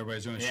out, seeing what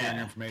everybody's doing, sharing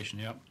information,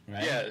 yep.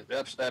 Right?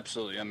 Yeah,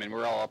 absolutely. I mean,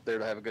 we're all up there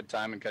to have a good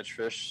time and catch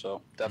fish,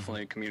 so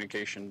definitely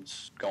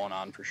communication's going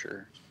on for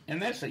sure.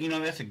 And that's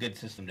a good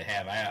system to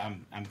have.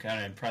 I'm kind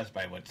of impressed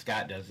by what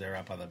Scott does there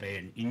up on the bay,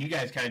 and you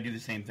guys kind of do the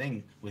same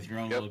thing with your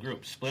own little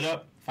group. Split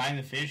up, find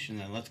the fish, and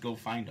then let's go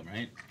find them,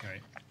 right?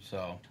 Right.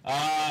 So,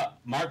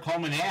 Mark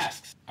Coleman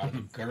asks, are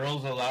the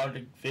girls allowed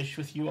to fish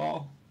with you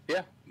all?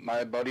 Yeah,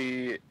 my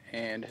buddy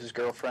and his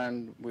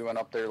girlfriend, we went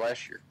up there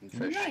last year and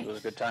fished. Nice. It was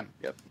a good time.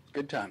 Yep,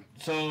 good time.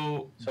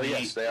 So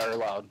yes, they are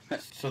allowed.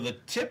 So the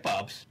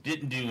tip-ups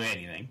didn't do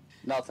anything.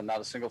 Nothing, not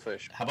a single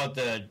fish. How about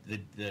the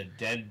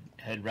dead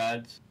head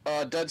rods?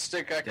 Dead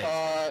stick, I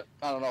caught,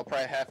 I don't know,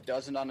 probably half a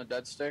dozen on a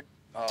dead stick.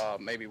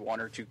 Maybe 1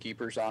 or 2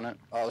 keepers on it.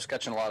 I was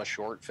catching a lot of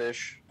short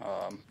fish.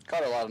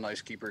 Caught a lot of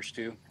nice keepers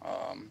too.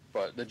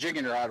 But the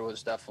jigging rod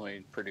was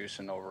definitely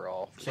producing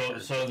overall. So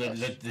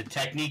the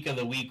technique of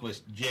the week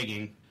was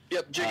jigging.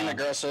 Yep, jigging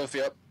aggressive,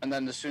 yep. And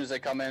then as soon as they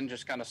come in,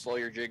 just kind of slow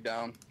your jig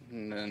down.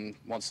 And then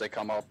once they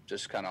come up,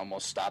 just kind of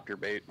almost stop your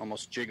bait,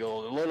 almost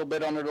jiggle a little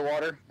bit under the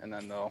water, and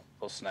then they'll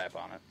snap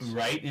on it. So.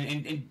 Right,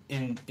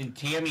 and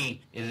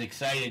Tammy is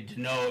excited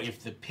to know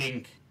if the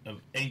pink,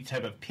 of any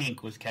type of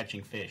pink, was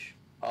catching fish.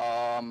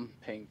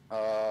 Pink.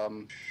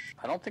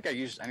 I don't think I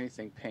used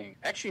anything pink.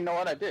 Actually, you know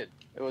what? I did.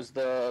 It was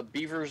the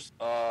Beaver's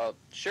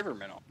shiver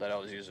minnow that I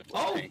was using.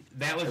 Oh, pink.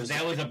 that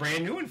was a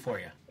brand new one for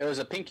you. It was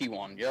a pinky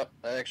one. Yep.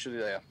 Actually,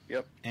 yeah.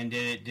 Yep. And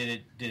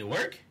did it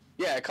work?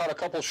 Yeah, I caught a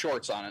couple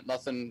shorts on it.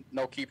 Nothing,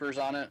 no keepers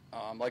on it.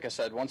 Like I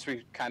said, once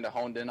we kind of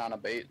honed in on a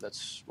bait,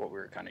 that's what we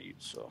were kind of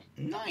used. So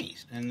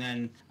nice. And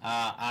then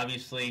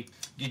obviously,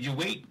 did you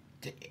wait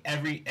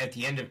at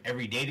the end of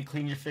every day to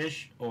clean your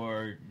fish,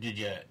 or did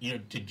you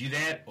to do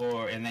that,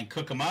 or and then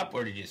cook them up,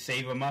 or did you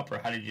save them up, or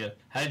how did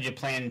you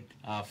plan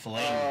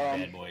filleting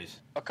the bad boys?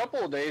 A couple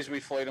of days we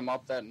filleted them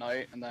up that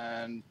night, and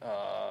then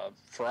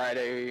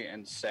Friday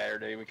and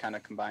Saturday we kind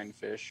of combined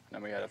fish, and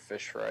then we had a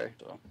fish fry,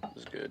 so it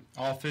was good.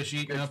 All fish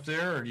eaten up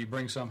there, or do you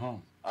bring some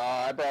home?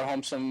 I brought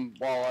home some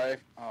walleye,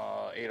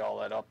 ate all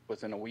that up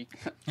within a week.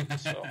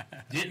 So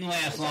didn't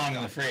last long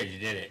in the fridge,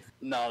 did it?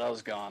 No, that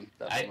was gone.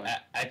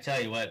 I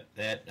tell you what,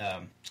 that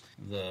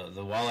the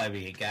walleye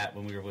we got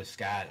when we were with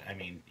Scott, I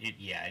mean,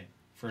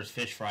 first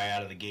fish fry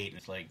out of the gate, and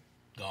it's like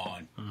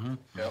gone. Mm-hmm.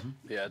 Yep.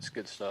 Yeah, it's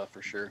good stuff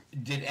for sure.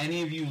 Did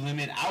any of you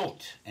limit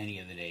out any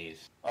of the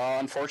days?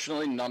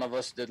 Unfortunately, none of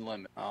us did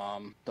limit.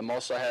 The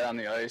most I had on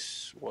the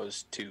ice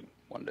was 2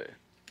 one day.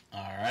 All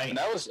right. And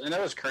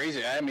that was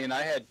crazy. I mean,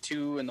 I had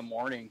 2 in the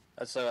morning.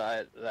 That's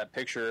that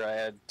picture. I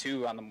had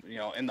 2 on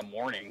the in the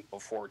morning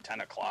before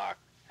 10 o'clock,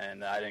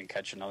 and I didn't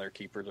catch another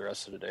keeper the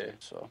rest of the day.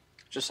 So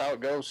just how it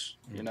goes.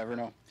 You never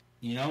know.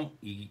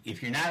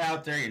 If you're not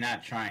out there, you're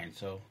not trying.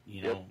 So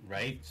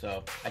right?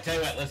 So I tell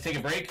you what, let's take a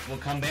break. We'll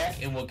come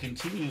back and we'll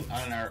continue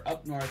on our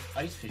up north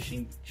ice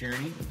fishing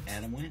journey with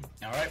Adam Winn.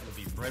 All right,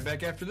 we'll be right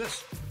back after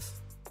this.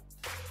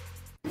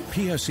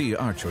 PSE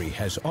Archery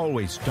has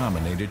always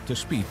dominated the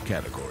speed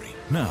category.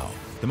 Now,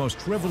 the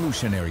most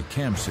revolutionary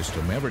cam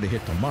system ever to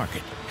hit the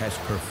market has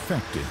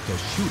perfected the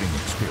shooting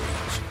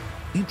experience.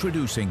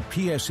 Introducing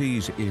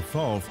PSE's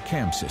Evolve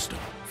Cam System,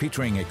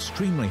 featuring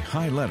extremely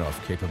high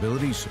let-off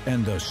capabilities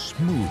and the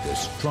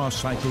smoothest draw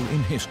cycle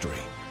in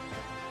history.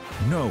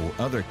 No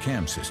other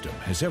cam system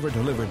has ever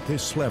delivered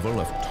this level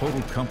of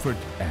total comfort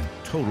and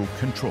total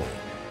control.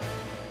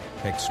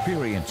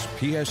 Experience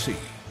PSE.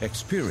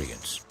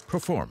 Experience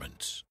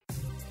performance.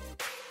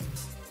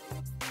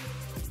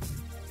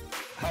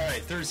 All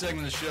right, third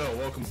segment of the show.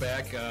 Welcome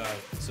back.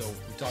 So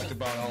we talked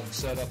about all the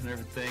setup and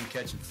everything,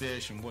 catching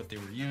fish and what they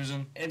were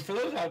using. And for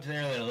those out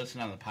there that are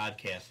listening on the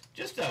podcast,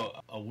 just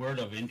a word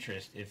of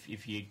interest.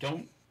 If you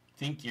don't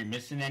think you're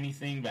missing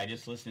anything by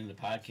just listening to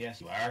the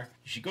podcast, you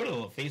should go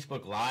to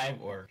Facebook Live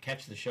or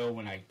catch the show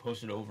when I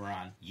post it over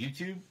on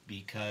YouTube,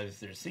 because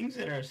there's things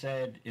that are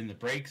said in the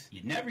breaks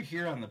you never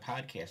hear on the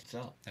podcast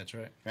itself. That's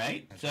right.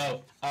 Right? That's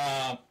so,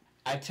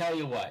 I tell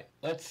you what,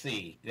 let's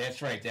see.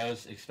 That's right. That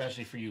was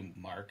especially for you,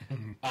 Mark.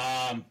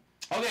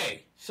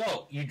 Okay,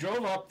 so you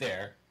drove up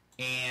there,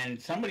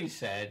 and somebody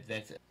said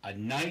that's a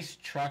nice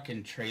truck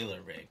and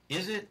trailer rig.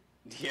 Is it?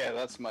 Yeah,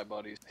 that's my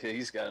buddy.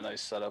 He's got a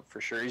nice setup for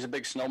sure. He's a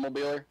big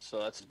snowmobiler, so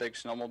that's a big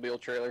snowmobile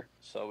trailer.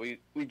 So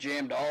we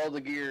jammed all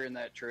the gear in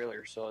that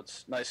trailer, so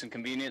it's nice and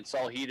convenient. It's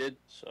all heated,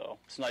 so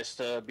it's nice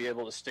to be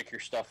able to stick your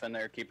stuff in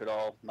there, keep it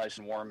all nice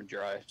and warm and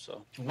dry.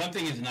 So one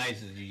thing is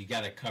nice is you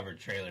got a covered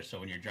trailer, so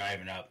when you're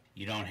driving up,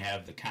 you don't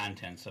have the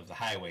contents of the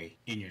highway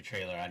in your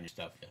trailer on your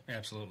stuff.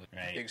 Absolutely.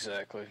 Right.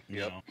 Exactly.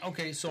 Yep.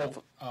 Okay,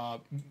 so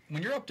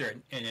when you're up there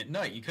and at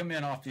night, you come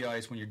in off the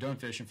ice when you're done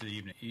fishing for the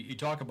evening. You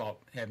talk about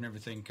having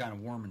everything kind of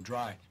warm and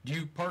dry. Do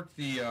you park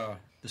the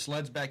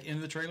sleds back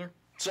into the trailer?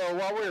 So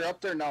while we were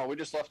up there, no, we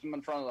just left them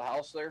in front of the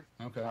house there.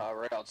 Okay.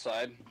 Right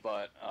outside.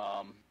 But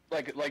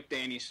like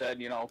Danny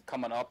said,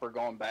 coming up or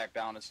going back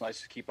down, it's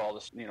nice to keep all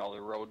this, the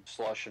road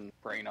slush and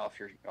rain off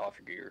your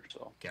gear.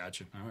 So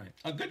gotcha. All right.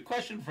 A good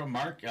question from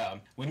Mark.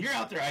 When you're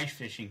out there ice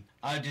fishing,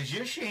 does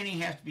your shanty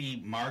have to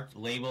be marked,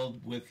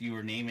 labeled with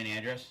your name and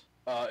address?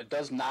 It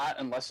does not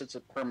unless it's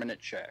a permanent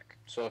check.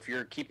 So if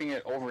you're keeping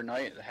it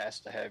overnight, it has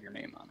to have your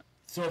name on it.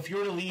 So if you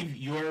were to leave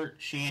your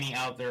shanty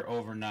out there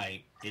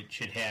overnight, it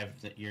should have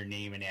your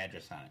name and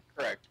address on it.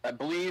 Correct. I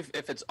believe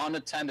if it's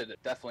unattended, it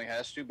definitely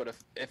has to. But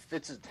if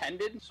it's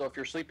attended, so if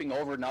you're sleeping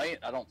overnight,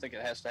 I don't think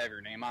it has to have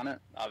your name on it.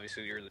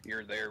 Obviously,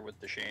 you're there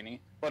with the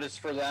shanty. But it's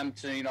for them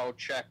to,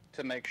 check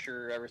to make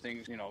sure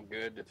everything's,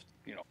 good,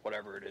 if,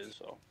 whatever it is.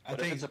 So, but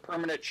if it's a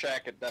permanent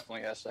check, it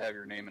definitely has to have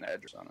your name and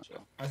address on it.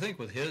 So I think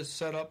with his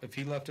setup, if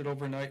he left it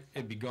overnight,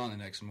 it'd be gone the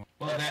next morning.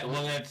 Well,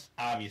 that's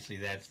obviously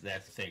that's the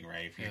thing,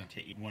 right? If you're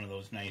taking one of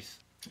those nice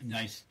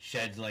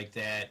sheds like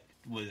that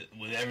with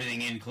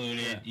everything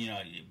included,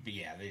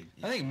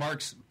 I think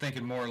Mark's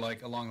thinking more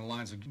like along the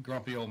lines of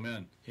grumpy old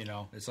men.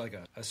 It's like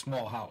a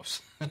small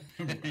house.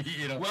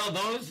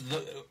 Well,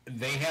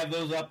 they have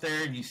those up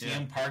there, and you see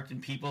them parked in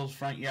people's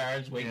front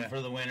yards waiting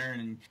for the winter,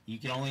 and you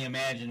can only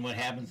imagine what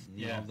happens.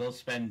 They'll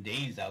spend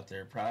days out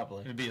there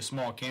probably. It'd be a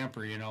small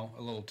camper, a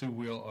little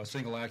a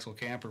single axle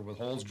camper with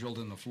holes drilled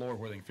in the floor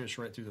where they can fish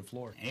right through the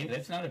floor. Hey,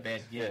 that's not a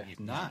bad gig. Yeah,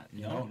 not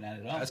not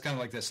at all. That's kind of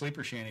like that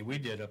sleeper shanty we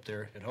did up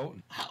there at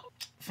Houghton.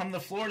 From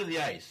the floor to the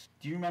ice,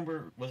 do you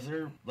remember, was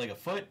there like a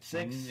foot,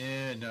 6?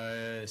 Yeah,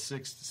 no,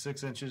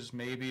 6 inches,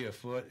 maybe a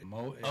foot.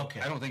 Okay.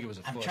 I don't think it was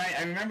a foot.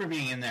 I remember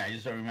being in there. I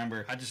just don't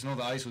remember. I just know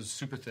the ice was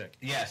super thick.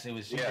 Yes, it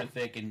was super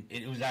thick, and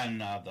it was on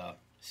the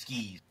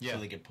skis, so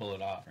they could pull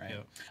it off, right?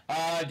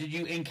 Yeah. Did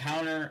you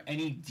encounter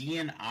any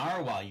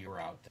DNR while you were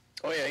out there?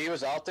 Oh, yeah, he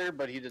was out there,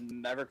 but he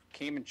never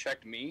came and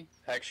checked me.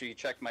 Actually, he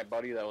checked my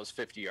buddy that was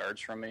 50 yards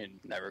from me and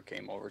never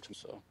came over to him.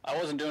 So I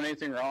wasn't doing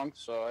anything wrong,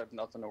 so I have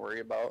nothing to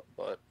worry about.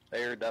 But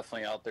they are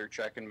definitely out there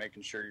checking,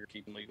 making sure you're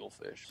keeping legal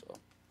fish. So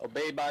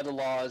obey by the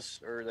laws,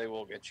 or they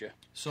will get you.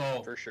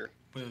 So for sure.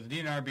 With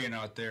the DNR being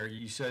out there,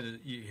 you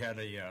said you had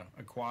a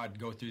quad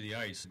go through the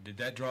ice. Did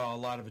that draw a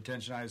lot of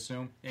attention, I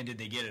assume? And did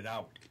they get it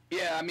out?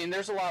 Yeah,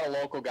 there's a lot of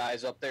local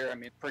guys up there.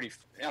 Any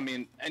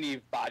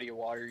body of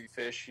water you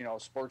fish,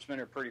 sportsmen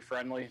are pretty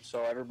friendly,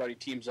 so everybody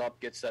teams up,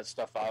 gets that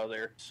stuff out of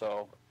there.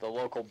 So the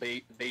local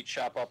bait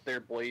shop up there,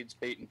 Blades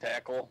Bait and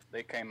Tackle,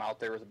 they came out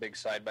there with a big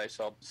side by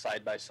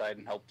side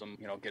and helped them,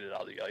 get it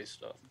out of the ice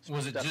stuff.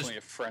 Was it definitely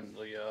a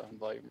friendly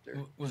environment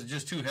there? Was it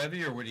just too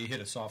heavy, or would he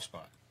hit a soft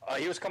spot?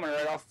 He was coming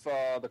right off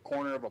the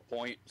corner of a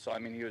point, so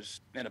he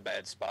was in a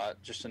bad spot,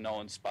 just a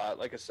known spot.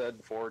 Like I said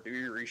before, do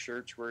your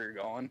research where you're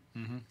going,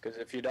 because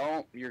if you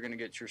don't, you're going to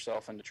get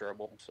yourself into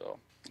trouble. So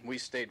we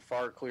stayed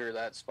far clear of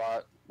that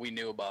spot. We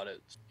knew about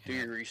it. Do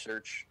your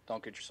research.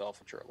 Don't get yourself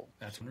in trouble.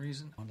 That's one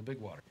reason on the big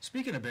water.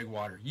 Speaking of big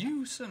water,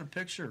 you sent a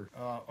picture,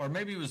 or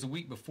maybe it was the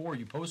week before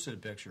you posted a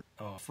picture,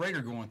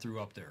 freighter going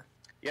through up there.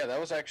 Yeah,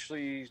 that was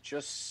actually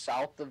just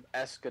south of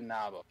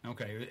Escanaba.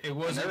 Okay, it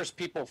was. There was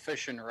people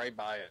fishing right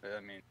by it.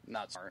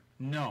 Not smart.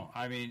 No,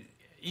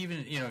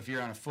 even if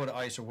you're on a foot of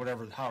ice or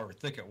whatever, however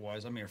thick it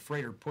was, a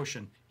freighter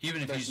pushing.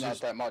 Even if there's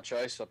not that much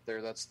ice up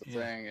there. That's the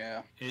thing.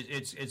 Yeah,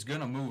 it's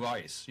gonna move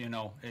ice.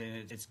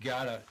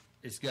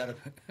 It's gotta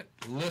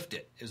lift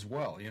it as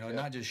well.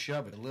 Not just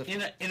shove it. Lift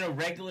it. In a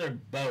regular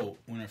boat,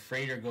 when a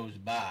freighter goes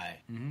by,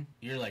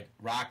 you're like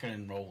rocking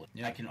and rolling.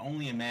 Yeah. I can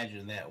only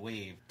imagine that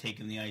wave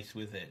taking the ice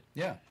with it.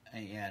 Yeah.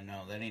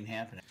 No, that ain't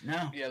happening.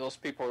 No. Yeah, those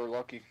people are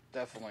lucky,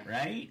 definitely.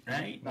 Right.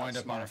 Wind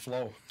up on a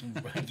flow.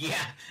 Yeah.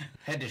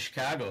 Head to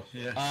Chicago.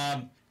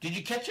 Yeah. Did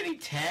you catch any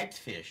tagged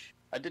fish?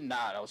 I did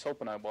not. I was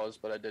hoping I was,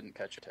 but I didn't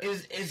catch a tag.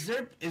 Is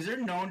there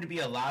known to be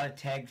a lot of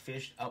tagged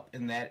fish up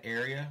in that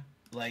area?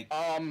 Like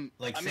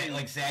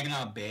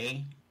Saginaw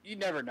Bay? You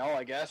never know,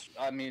 I guess.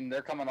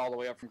 They're coming all the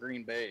way up from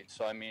Green Bay.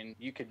 So,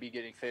 you could be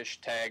getting fish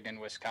tagged in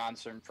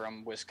Wisconsin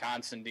from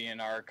Wisconsin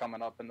DNR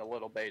coming up in the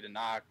Little Bay De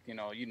Noc.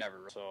 You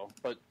never. So,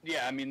 but,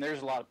 yeah,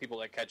 there's a lot of people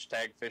that catch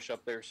tagged fish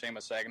up there. Same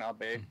as Saginaw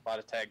Bay. A lot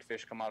of tagged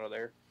fish come out of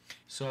there.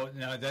 So,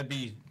 now that'd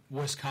be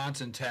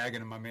Wisconsin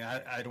tagging them.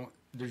 I don't,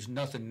 there's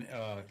nothing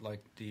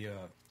like the...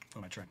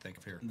 What am I trying to think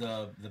of here?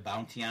 The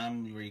bounty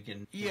on them where you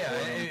can... Yeah,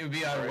 it would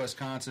be out of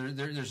Wisconsin.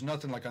 There's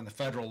nothing like on the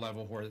federal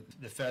level where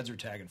the feds are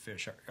tagging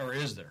fish, or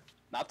is there?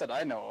 Not that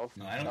I know of.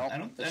 No, I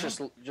don't. It's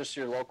just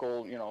your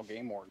local,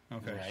 game warden.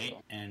 Okay. Right,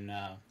 so. And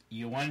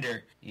you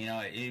wonder,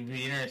 it'd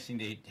be interesting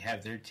to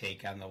have their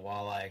take on the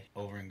walleye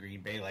over in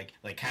Green Bay, like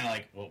kind of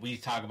like what we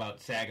talk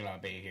about Saginaw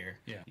Bay here.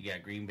 Yeah. You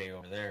got Green Bay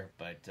over there,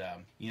 but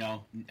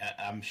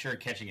I'm sure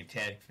catching a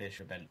tag fish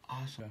would have been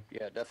awesome.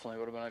 Yeah, definitely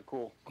would have been a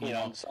cool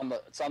one. It's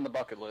on the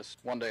bucket list.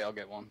 One day I'll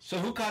get one. So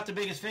who caught the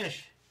biggest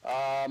fish?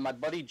 My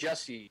buddy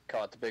Jesse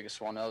caught the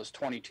biggest one. That was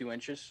 22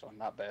 inches, so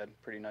not bad.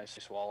 Pretty nice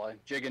walleye.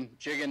 Jigging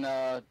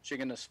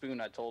the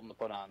spoon I told him to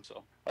put on.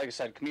 So, like I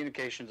said,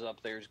 communications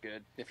up there is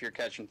good. If you're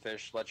catching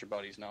fish, let your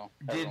buddies know.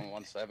 Everyone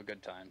wants to have a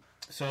good time.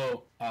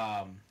 So,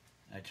 I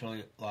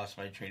totally lost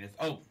my train of...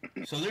 Oh,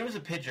 so there was a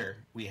picture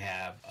we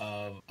have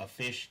of a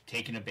fish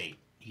taking a bait.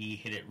 He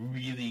hit it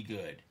really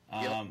good.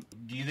 Yep.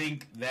 Do you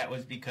think that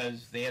was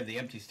because they had the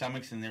empty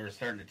stomachs and they were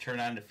starting to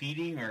turn on to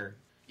feeding, or...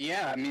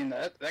 Yeah,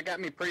 that got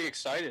me pretty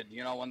excited.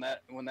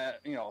 When that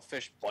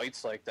fish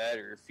bites like that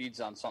or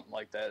feeds on something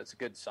like that, it's a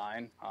good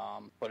sign.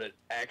 But it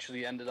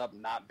actually ended up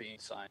not being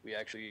a sign. We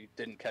actually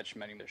didn't catch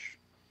many fish.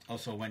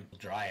 Also went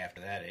dry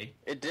after that, eh?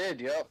 It did,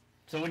 yep.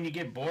 So when you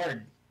get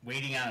bored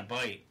waiting on a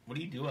bite, what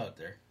do you do out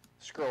there?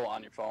 Scroll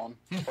on your phone,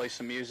 play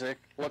some music,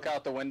 look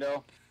out the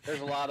window.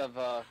 There's a lot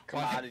of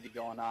commodity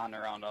going on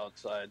around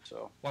outside,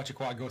 so watch a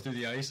quad go through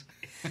the ice.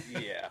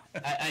 Yeah.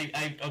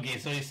 Okay.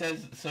 So he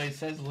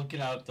says,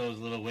 looking out those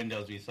little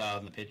windows we saw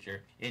in the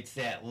picture. It's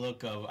that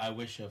look of I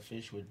wish a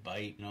fish would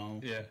bite. You know.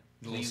 Yeah.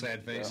 A little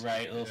sad face.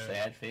 Right, a little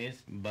sad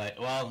face. But,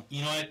 well,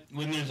 you know what?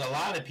 When there's a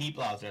lot of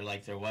people out there,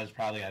 like there was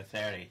probably on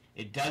Saturday,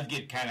 it does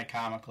get kind of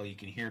comical. You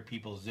can hear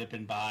people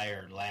zipping by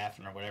or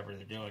laughing or whatever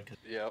they're doing because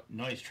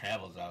noise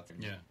travels out there.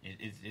 Yeah.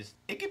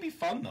 It can be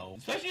fun, though,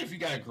 especially if you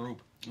got a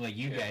group like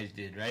you guys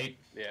did, right?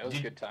 Yeah, it was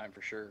a good time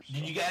for sure. So.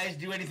 Did you guys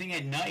do anything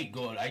at night?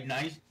 Go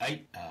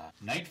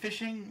night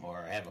fishing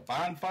or have a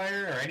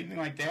bonfire or anything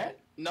like that?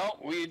 No,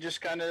 we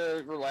just kind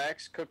of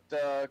relaxed, cooked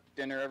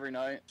dinner every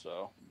night.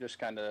 So just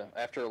kind of,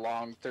 after a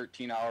long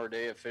 13-hour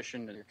day of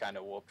fishing, you're kind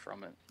of whooped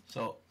from it.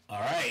 So, all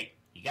right,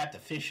 you got the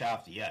fish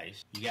off the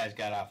ice. You guys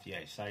got off the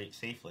ice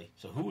safely.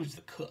 So who was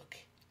the cook?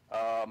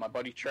 My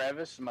buddy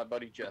Travis and my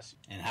buddy Jesse.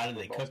 And how did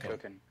they cook them?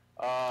 Cooking.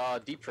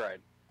 Deep fried.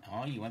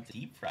 Oh, you went the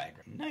deep fried.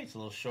 Nice, a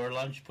little short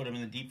lunch, put them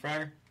in the deep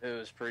fryer? It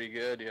was pretty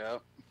good, yeah.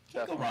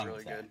 Definitely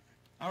really good.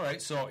 All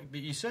right, so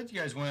you said you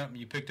guys went up and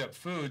you picked up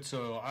food,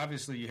 so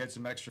obviously you had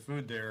some extra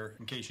food there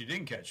in case you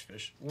didn't catch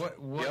fish.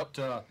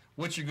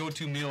 What's your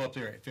go-to meal up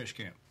there at fish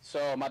camp?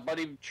 So my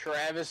buddy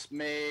Travis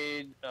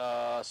made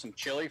some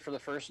chili for the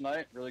first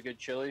night. Really good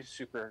chili,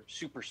 super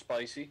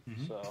spicy.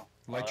 Mm-hmm. So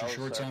light your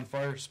shorts on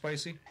fire,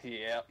 spicy.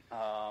 Yeah.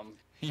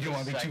 You don't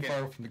want to be too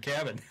far from the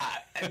cabin.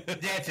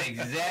 That's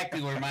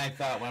exactly where my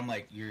thought went. I'm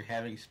like, you're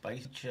having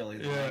spicy chili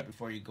the night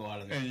before you go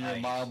out on the ice. And you're a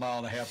mile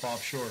and a half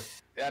offshore.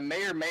 I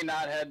may or may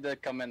not had to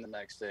come in the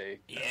next day.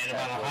 Yeah,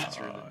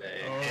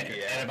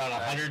 at about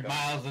 100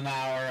 miles an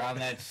hour on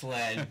that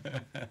sled.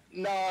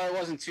 No, it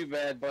wasn't too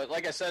bad, but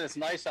like I said, it's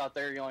nice out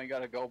there. You only got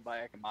to go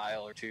back a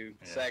mile or two.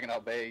 Yeah. Saginaw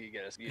Bay,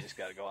 you just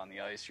got to go on the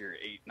ice. You're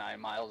 8-9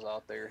 miles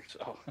out there,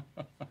 so.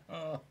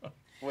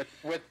 With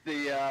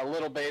the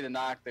Little Bay De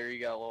Noc there,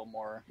 you got a little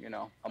more,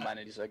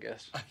 amenities, I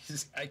guess.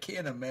 I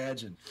can't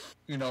imagine,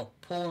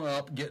 pulling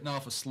up, getting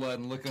off a sled,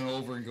 and looking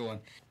over and going,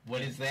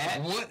 "What is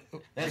that? What?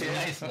 That's a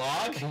nice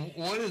log.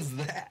 What is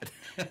that?"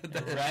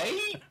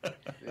 Right?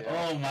 Yeah.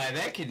 Oh my,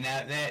 that could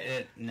not.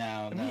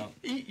 No.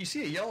 You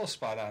see a yellow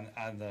spot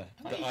on the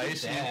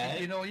ice.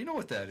 You know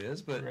what that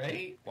is, but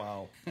right?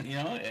 Wow.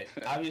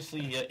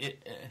 Obviously,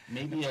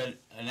 maybe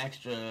an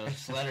extra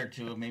sled or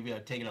two. Maybe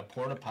taking a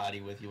porta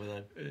potty with you with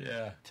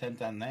a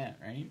tent on that,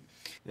 right?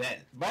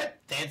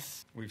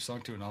 We've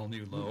sunk to an all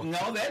new low.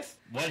 No, that's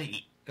what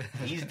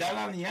he's done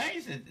on the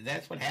ice.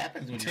 That's what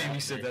happens when Tammy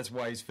said that's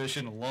why he's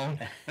fishing alone.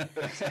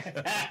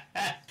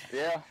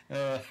 Yeah.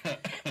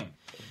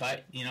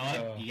 But you know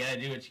what? You got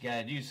to do what you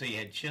got to do. So you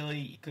had chili,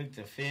 you cooked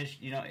the fish.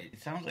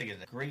 It sounds like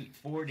it's a great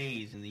 4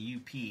 days in the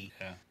UP.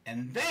 Yeah.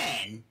 And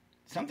then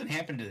something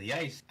happened to the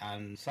ice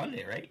on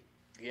Sunday, right?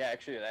 Yeah,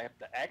 actually, that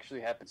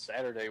actually happened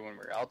Saturday when we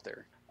were out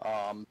there.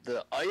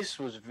 The ice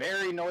was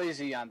very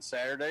noisy on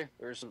Saturday.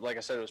 Like I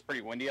said, it was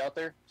pretty windy out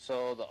there.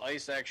 So the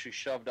ice actually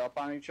shoved up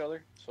on each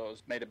other. So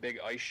it made a big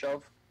ice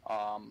shove.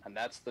 And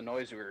that's the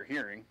noise we were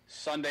hearing.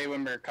 Sunday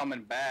when we were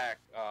coming back,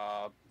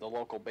 the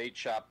local bait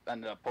shop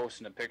ended up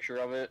posting a picture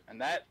of it. And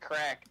that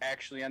crack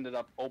actually ended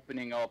up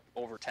opening up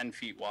over 10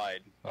 feet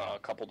wide a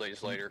couple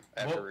days later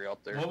after we were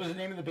up there. What was the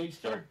name of the bait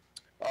store?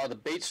 The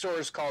bait store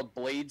is called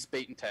Blades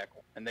Bait and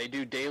Tackle, and they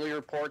do daily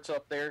reports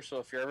up there. So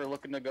if you're ever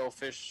looking to go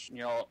fish,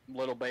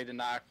 Little Bay De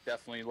Noc,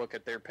 definitely look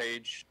at their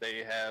page.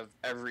 They have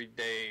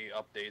everyday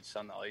updates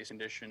on the ice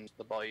conditions,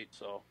 the bite.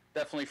 So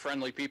definitely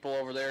friendly people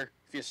over there.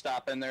 If you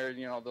stop in there,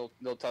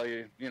 they'll tell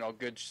you,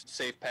 good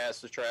safe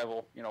paths to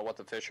travel. What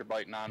the fish are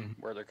biting on,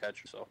 where they're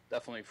catching. So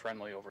definitely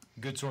friendly over.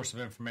 Good source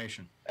of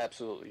information.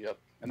 Absolutely, yep.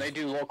 And they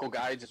do local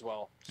guides as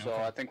well. So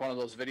I think one of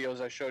those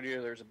videos I showed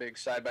you, there's a big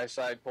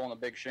side-by-side pulling a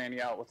big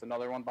shanty out with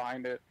another one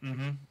behind it.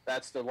 Mm-hmm.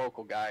 That's the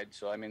local guide.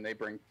 So, they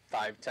bring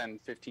 5, 10,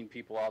 15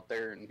 people out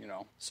there and,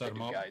 set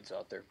them up. Guides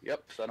out there.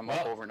 Yep, set them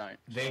up overnight.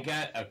 They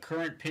got a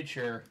current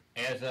picture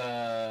as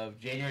of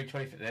January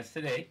 25th. That's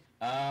today.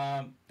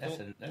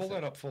 Pull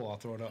that up full. I'll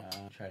throw it up.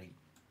 Try to.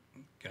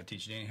 Got to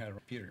teach Danny how to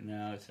computer.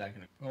 No, it's not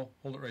going to. Oh,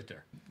 hold it right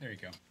there. There you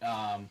go.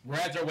 We're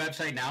at their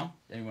website now.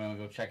 Anyone want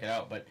to go check it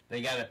out? But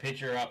they got a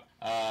picture up,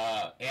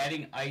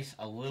 adding ice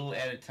a little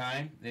at a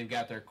time. They've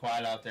got their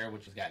quad out there,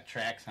 which has got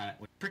tracks on it,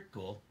 which is pretty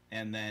cool.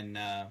 And then,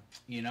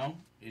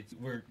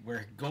 we're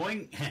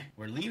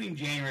leaving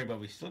January, but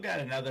we still got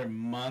another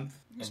month.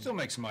 We still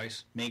make some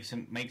ice. Make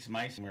some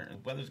ice, and the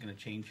weather's going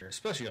to change here.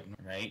 Especially up north.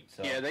 Right?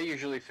 So. Yeah, they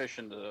usually fish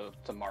into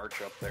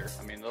March up there.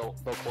 They'll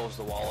close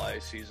the walleye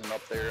season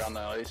up there on the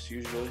ice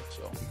usually.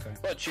 So, okay.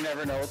 But you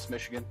never know. It's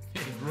Michigan.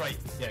 Right.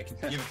 Yeah,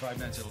 give it 5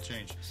 minutes, it'll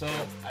change. So,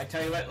 I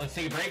tell you what, let's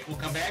take a break. We'll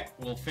come back.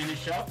 We'll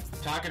finish up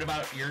talking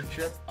about your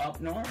trip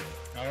up north.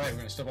 All right, we're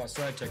going to step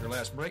outside, take our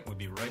last break. We'll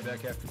be right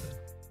back after this.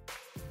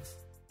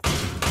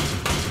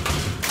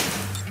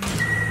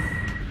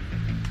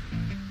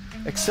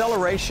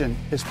 Acceleration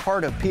is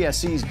part of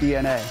PSE's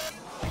DNA.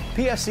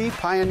 PSE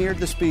pioneered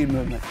the speed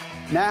movement.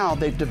 Now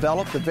they've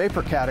developed the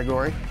vapor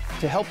category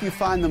to help you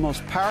find the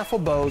most powerful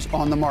bows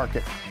on the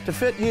market to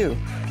fit you.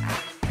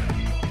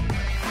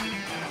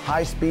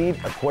 High speed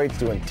equates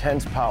to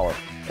intense power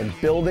and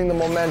building the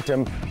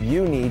momentum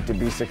you need to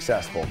be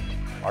successful.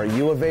 Are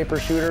you a vapor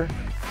shooter?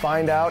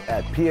 Find out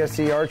at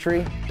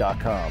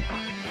psearchery.com.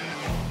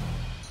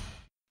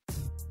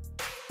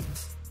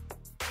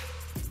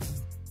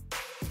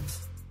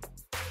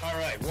 All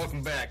right,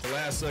 welcome back.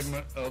 Last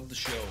segment of the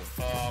show.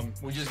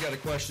 We just got a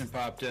question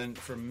popped in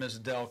from Miss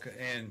Delka.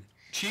 And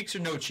cheeks or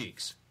no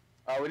cheeks?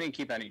 We didn't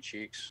keep any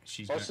cheeks.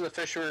 Most of the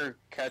fish we were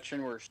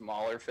catching were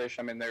smaller fish.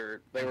 I mean, they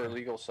were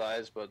legal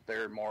size, but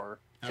they're more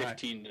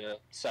 15 to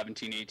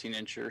 17, 18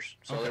 inches.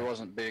 So there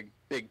wasn't big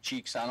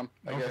cheeks on them,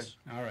 I guess.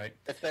 All right.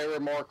 If they were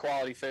more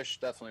quality fish,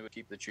 definitely would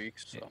keep the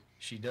cheeks. So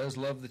she does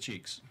love the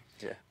cheeks.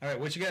 Yeah. All right,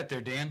 what you got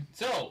there, Dan?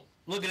 So,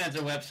 looking at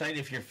their website,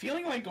 if you're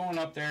feeling like going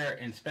up there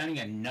and spending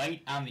a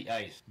night on the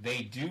ice,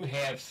 they do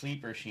have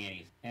sleeper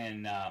shanties.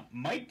 And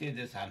Mike did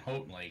this on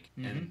Houghton Lake,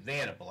 and they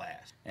had a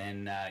blast.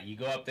 And you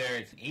go up there,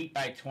 it's an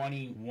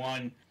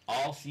 8x21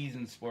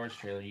 all-season sports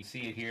trailer. You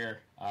see it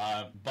here.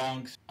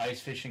 Bunks, ice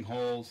fishing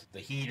holes, the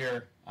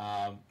heater,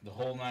 the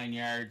whole 9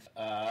 yards.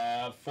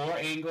 4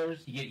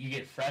 anglers. You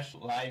get fresh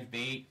live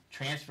bait,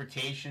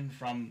 transportation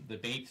from the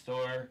bait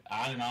store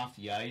on and off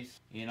the ice.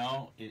 You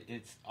know,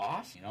 it's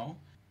awesome, you know.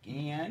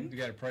 And you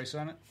got a price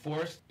on it?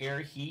 Forced air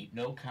heat,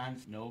 no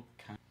cons.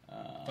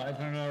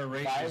 $500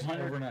 rate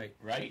overnight,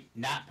 right?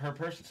 Not per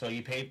person. So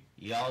you pay.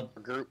 You all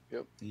group.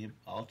 Yep. You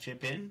all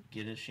chip in,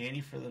 get a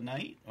shanty for the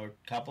night or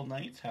couple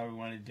nights, however you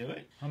want to do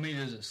it. How many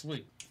does it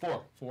sleep?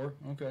 4. 4.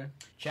 Okay.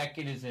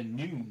 Check-in is at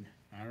noon.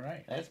 All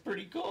right. That's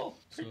pretty cool.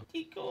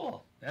 Pretty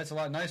cool. That's a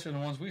lot nicer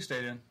than the ones we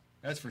stayed in.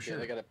 That's for sure.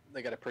 Yeah,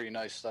 they got a pretty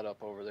nice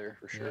setup over there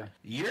for sure.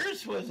 Yeah.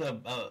 Yours was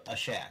a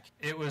shack.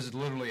 It was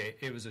literally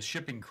a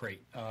shipping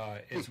crate.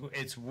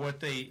 It's what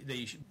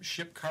they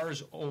ship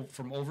cars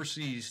from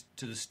overseas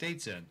to the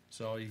States in.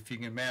 So if you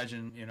can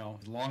imagine, you know,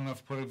 long enough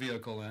to put a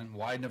vehicle in,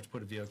 wide enough to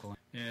put a vehicle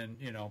in, and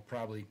you know,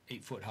 probably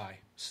 8 foot high,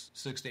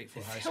 6 to 8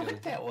 foot high. Is that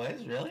what that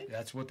was, really?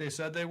 That's what they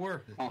said they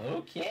were.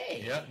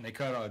 Okay. Yeah, and they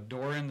cut a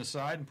door in the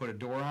side and put a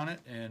door on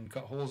it and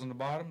cut holes in the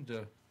bottom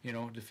to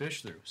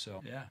fish through.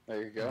 So, yeah.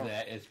 There you go.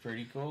 That is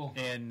pretty cool.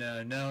 And,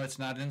 no, it's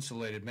not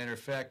insulated. Matter of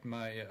fact,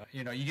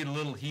 you get a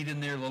little heat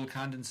in there, a little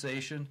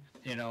condensation,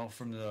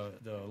 from the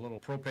little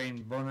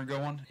propane burner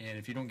going. And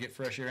if you don't get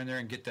fresh air in there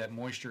and get that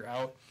moisture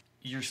out,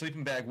 your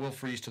sleeping bag will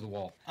freeze to the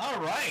wall.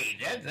 All right.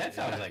 That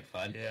sounds like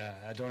fun. Yeah.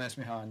 Don't ask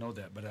me how I know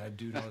that, but I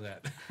do know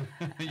that.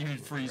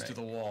 You'd freeze to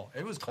the wall.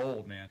 It was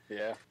cold, man.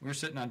 Yeah. We were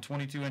sitting on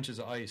 22 inches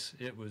of ice.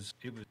 It was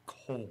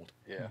cold.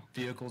 Yeah.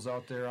 Vehicles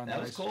out there on the ice.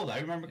 That was cold. I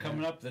remember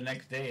coming up the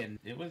next day, and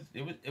it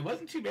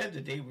wasn't too bad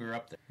the day we were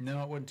up there.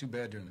 No, it wasn't too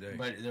bad during the day.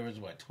 But there was,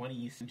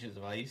 20 inches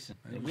of ice.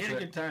 And we had a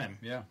good time.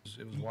 Yeah.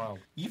 It was wild.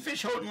 You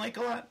fish Houghton Lake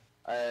a lot?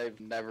 I've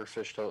never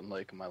fished Houghton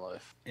Lake in my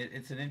life.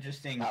 It's an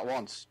interesting... Not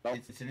once. Nope.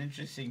 It's an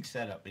interesting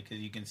setup because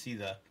you can see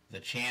the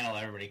channel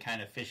everybody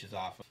kind of fishes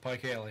off of.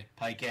 Pike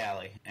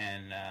Alley.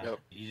 And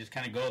you just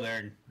kind of go there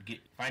and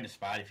find a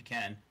spot if you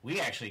can.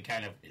 We actually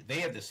they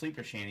have the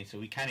sleeper shanty, so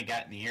we kind of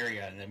got in the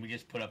area, and then we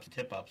just put up some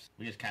tip-ups.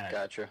 We just kind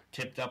of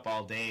tipped up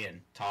all day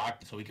and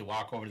talked so we could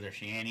walk over to their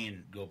shanty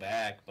and go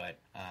back. But,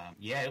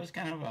 it was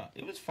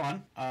it was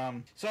fun.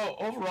 So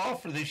overall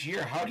for this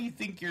year, how do you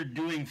think you're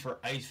doing for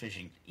ice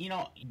fishing?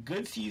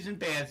 Good season,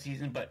 bad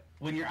season, but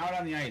when you're out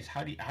on the ice,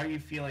 how are you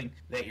feeling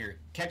that you're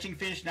catching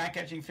fish, not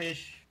catching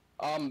fish?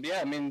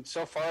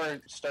 So far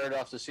it started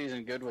off the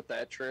season good with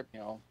that trip.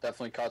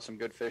 Definitely caught some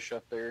good fish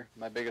up there.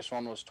 My biggest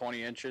one was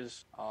 20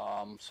 inches.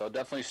 So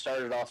definitely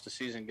started off the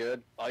season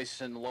good.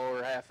 Ice in the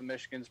lower half of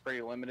Michigan's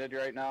pretty limited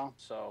right now.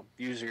 So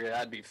usually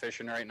I'd be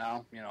fishing right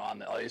now, on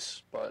the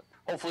ice. But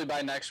hopefully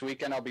by next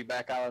weekend I'll be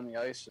back out on the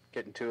ice,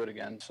 getting to it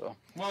again. So.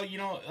 Well, you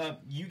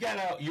got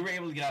out. You were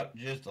able to get out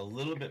just a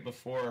little bit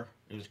before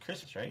it was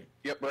Christmas, right?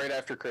 Yep, right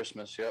after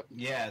Christmas. Yep.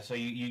 Yeah, so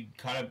you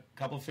caught a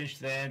couple fish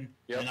then,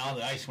 and all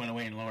the ice went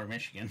away in Lower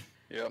Michigan.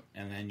 Yep.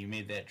 And then you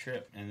made that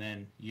trip, and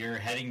then you're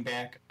heading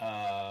back.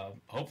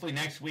 Hopefully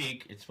next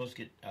week. It's supposed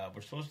to we're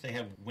supposed to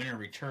have winter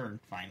return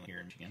finally here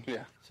in Michigan.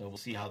 Yeah. So we'll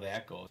see how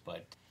that goes,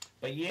 but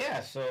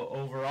yeah. So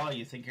overall,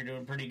 you think you're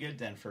doing pretty good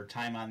then for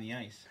time on the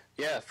ice.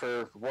 Yeah,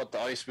 for what the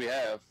ice we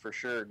have, for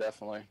sure,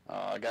 definitely.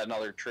 I got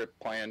another trip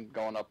planned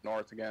going up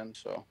north again,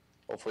 so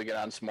hopefully get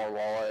on some more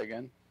walleye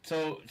again.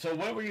 So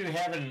what were you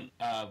having?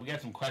 We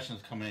got some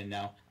questions coming in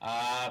now.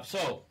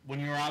 So when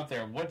you were out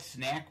there, what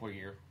snack were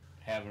you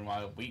having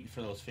while waiting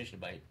for those fish to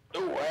bite?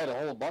 Oh, I had a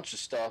whole bunch of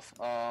stuff.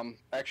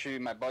 Actually,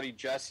 my buddy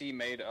Jesse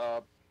made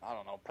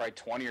probably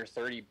 20 or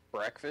 30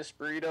 breakfast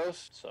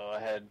burritos. So I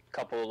had a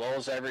couple of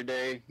those every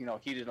day.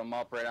 Heated them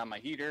up right on my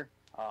heater.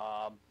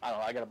 I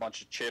got a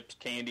bunch of chips,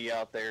 candy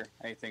out there,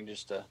 anything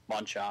just to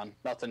munch on.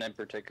 Nothing in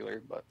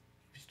particular, but.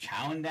 Just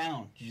chowing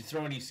down. Did you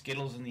throw any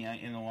Skittles in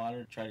the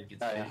water to try to get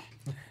the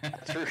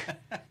fish?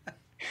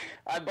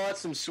 I bought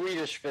some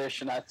Swedish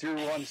fish, and I threw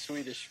one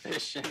Swedish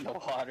fish in the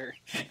water.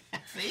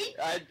 See?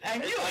 I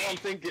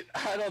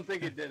don't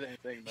think it did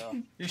anything,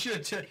 though. You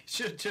should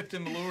have tipped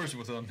them lures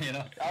with them, you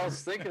know. I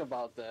was thinking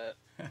about that.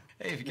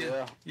 Hey, if you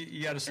get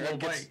you got a slow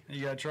bite,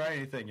 you got to try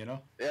anything, you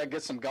know. Yeah,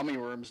 get some gummy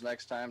worms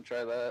next time.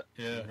 Try that.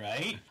 Yeah.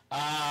 Right?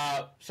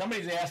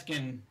 Somebody's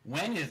asking,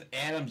 when is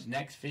Adam's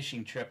next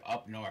fishing trip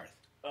up north?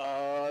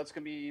 It's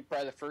going to be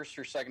probably the first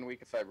or second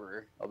week of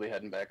February. I'll be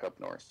heading back up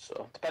north.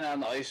 So, depending on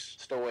the ice,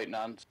 still waiting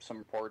on some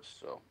reports.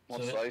 So,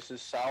 once the ice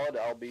is solid,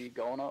 I'll be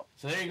going up.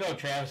 So, there you go,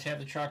 Travis. Have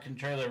the truck and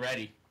trailer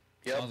ready.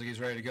 Yep. Sounds like he's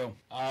ready to go.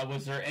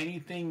 Was there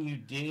anything you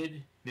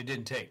did They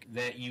didn't take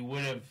that you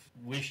would have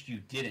wished you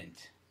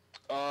didn't?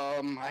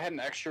 I had an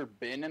extra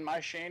bin in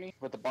my shanty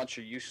with a bunch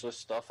of useless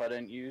stuff I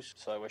didn't use,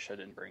 so I wish I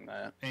didn't bring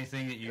that.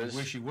 Anything that you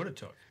wish you would have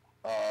took?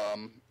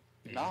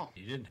 No.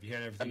 You didn't. You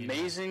had everything.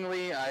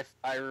 Amazingly,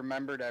 I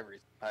remembered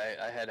everything.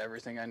 I had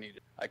everything I needed.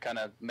 I kind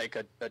of make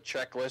a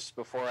checklist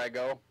before I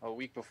go, a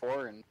week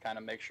before, and kind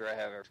of make sure I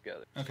have everything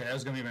together. Okay, that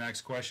was going to be my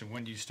next question.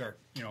 When do you start,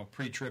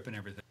 pre-trip and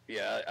everything?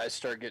 Yeah, I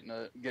start getting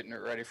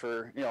it ready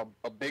for,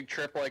 a big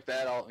trip like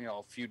that. I'll,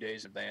 a few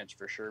days in advance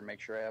for sure. Make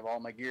sure I have all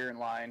my gear in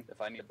line.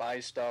 If I need to buy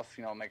stuff,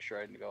 make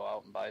sure I need to go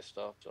out and buy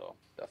stuff. So,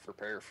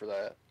 prepare for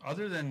that.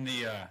 Other than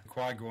the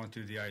quad going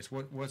through the ice,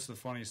 what's the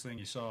funniest thing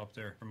you saw up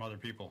there from other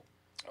people?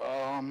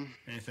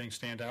 Anything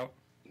stand out?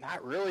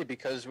 Not really,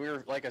 because we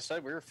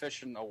were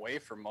fishing away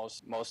from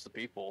most of the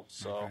people,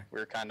 so we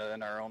were kind of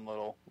in our own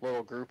little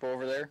group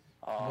over there.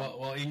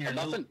 Well, in your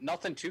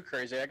nothing too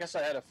crazy. I guess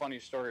I had a funny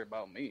story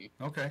about me.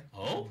 Okay.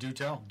 Oh, do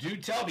tell,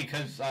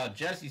 because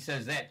Jesse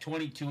says that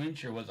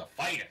 22-incher was a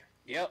fighter.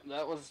 Yep,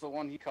 that was the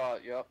one he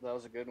caught. Yep, that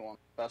was a good one.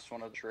 Best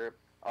one of the trip.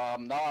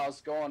 No, I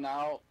was going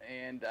out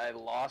and I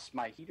lost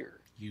my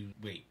heater. You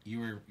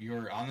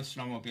were on the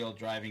snowmobile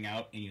driving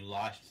out and you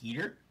lost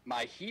heater?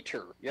 My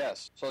heater,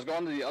 yes. So I was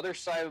going to the other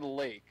side of the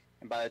lake,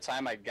 and by the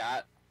time I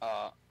got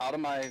out of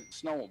my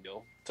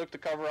snowmobile, took the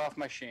cover off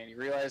my shanty,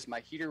 realized my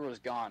heater was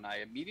gone.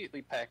 I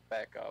immediately packed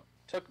back up,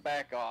 took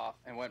back off,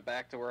 and went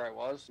back to where I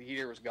was. The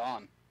heater was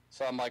gone.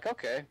 So I'm like,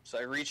 okay. So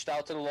I reached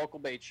out to the local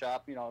bait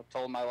shop,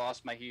 told him I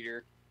lost my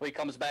heater. Well, he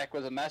comes back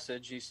with a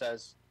message. He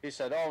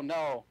said, oh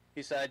no.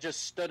 He said, I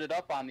just stood it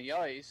up on the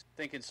ice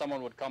thinking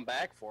someone would come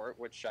back for it,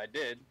 which I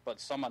did, but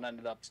someone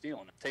ended up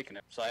stealing it, taking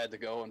it. So I had to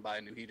go and buy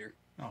a new heater.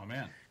 Oh,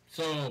 man.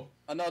 So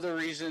another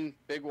reason,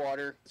 big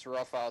water, it's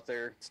rough out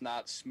there. It's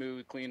not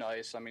smooth, clean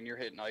ice. I mean, you're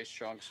hitting ice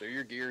chunks, so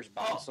your gear's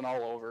bouncing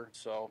all over.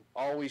 So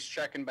always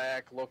checking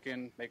back,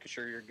 looking, making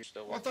sure your gear's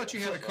still. Well, I thought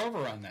you had a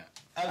cover on that.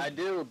 I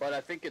do, but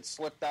I think it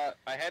slipped out.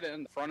 I had it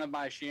in the front of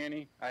my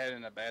shanty. I had it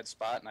in a bad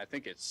spot, and I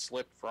think it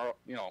slipped from,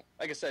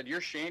 like I said,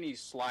 your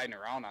shanty's sliding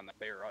around on the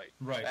bare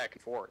ice, back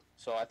and forth.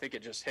 So I think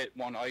it just hit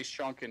one ice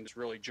chunk and just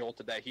really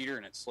jolted that heater,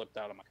 and it slipped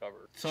out of my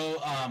cover. So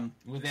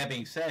with that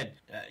being said,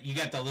 you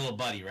got the little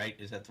buddy, right?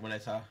 Is that what I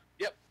saw?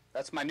 Yep.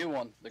 That's my new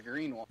one, the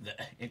green one.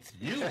 It's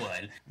a new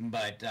one,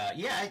 but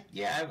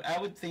I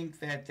would think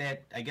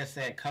that I guess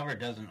that cover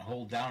doesn't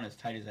hold down as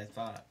tight as I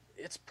thought.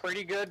 It's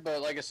pretty good, but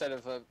like I said,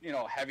 if a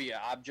heavy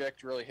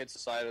object really hits the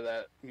side of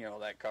that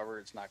that cover,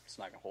 it's not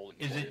gonna hold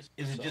it.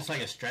 Is it just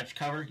like a stretch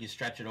cover? You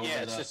stretch it over?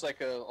 Yeah, it's just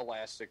like a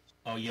elastic.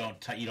 Oh, you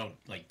don't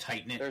like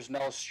tighten it? There's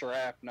no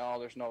strap. No,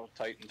 there's no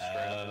tighten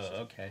strap.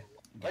 Oh, okay.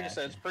 Like I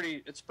said,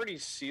 it's pretty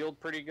sealed,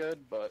 pretty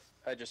good, but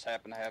I just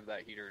happen to have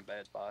that heater in a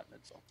bad spot, and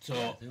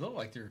so they look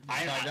like they're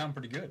tied down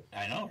pretty good.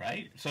 I know,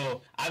 right?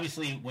 So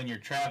obviously, when you're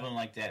traveling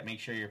like that, make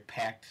sure you're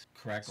packed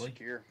correctly.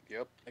 Secure.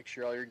 Yep. Make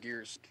sure all your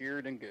gear is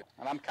secured and good.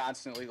 And I'm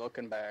constantly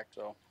looking back,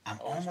 so I'm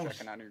almost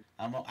checking on your.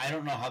 I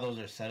don't know how those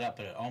are set up,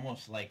 but it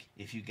almost like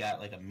if you got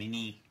like a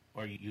mini.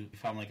 Or you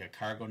found like a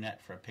cargo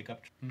net for a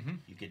pickup. Mm-hmm.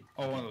 You could.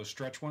 Oh, one of those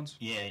stretch ones.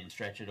 Yeah, and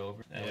stretch it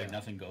over. That way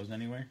nothing goes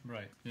anywhere.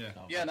 Right. Yeah.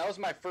 So, yeah, and that was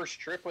my first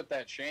trip with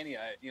that shanty.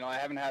 I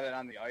haven't had it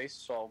on the ice,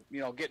 so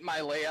getting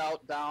my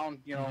layout down,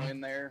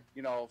 in there,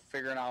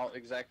 figuring out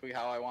exactly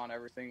how I want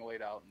everything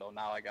laid out. So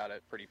now I got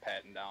it pretty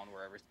patent down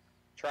where everything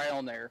trial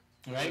and error.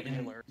 Right.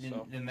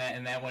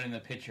 And that one in the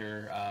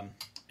picture.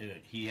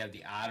 He had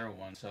the otter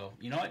one, so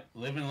you know what?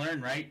 Live and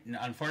learn, right? And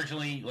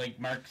unfortunately, like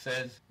Mark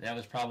says, that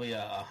was probably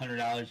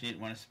 $100 you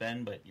didn't want to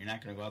spend, but you're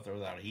not going to go out there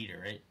without a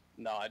heater, right?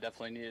 No, I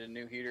definitely needed a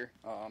new heater.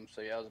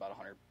 So yeah, it was about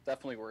 $100.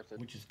 Definitely worth it.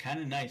 Which is kind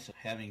of nice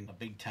having a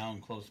big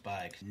town close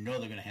by, because you know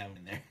they're going to have them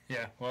in there.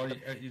 Yeah, well,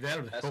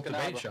 that'll help the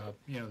bait shop.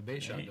 The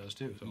bait shop does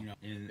too. So.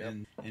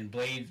 In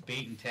Blades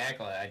Bait and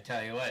Tackle, I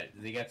tell you what,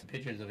 they got some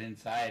pictures of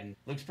inside and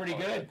looks pretty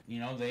good.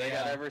 They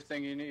got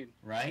everything you need.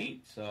 Right?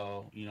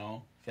 So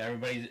if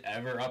everybody's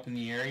ever up in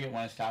the area,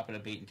 want to stop at a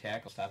Bait and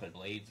Tackle, stop at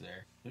Blades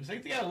there. Looks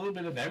like they got a little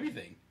bit of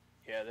everything.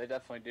 Yeah, they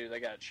definitely do. They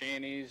got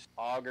shanties,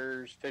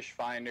 augers, fish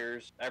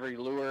finders, every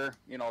lure,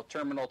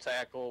 terminal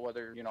tackle,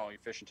 whether, you're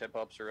fishing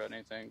tip-ups or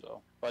anything.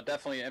 So, but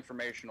definitely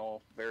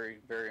informational, very,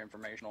 very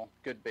informational.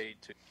 Good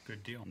bait, too.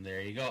 Good deal.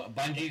 There you go.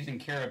 Bungees and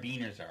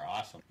carabiners are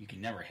awesome. You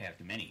can never have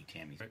too many,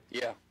 Tammy. Right.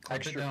 Yeah,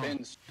 extra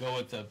pins. Go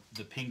with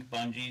the pink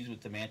bungees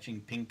with the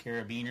matching pink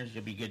carabiners.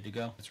 You'll be good to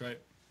go. That's right.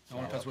 I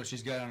wonder if that's what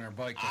she's got on her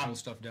bike to hold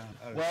stuff down.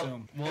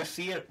 We'll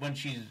see it when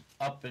she's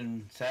up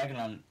in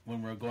Saginaw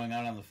when we're going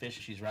out on the fish.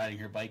 She's riding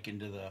her bike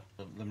into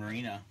the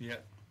marina. Yeah.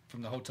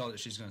 From the hotel that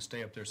she's going to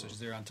stay up there, so she's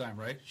there on time,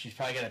 right? She's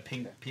probably got a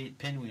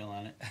pinwheel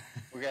on it.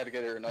 We got to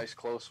get her a nice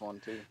close one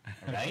too,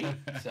 right?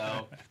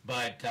 So,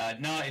 but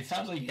no, it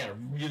sounds like you had a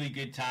really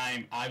good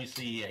time.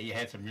 Obviously, you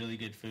had some really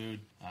good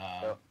food,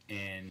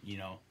 and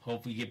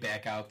hope we get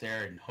back out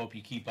there, and hope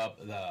you keep up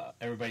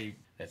everybody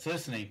that's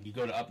listening. You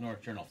go to Up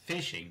North Journal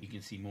Fishing, you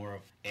can see more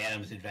of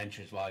Adam's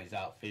adventures while he's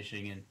out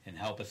fishing, and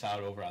help us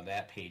out over on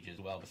that page as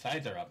well.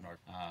 Besides our Up North,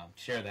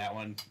 share that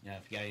one.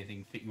 If you got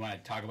anything you want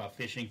to talk about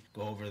fishing,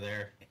 go over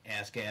there.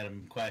 Ask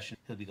Adam questions.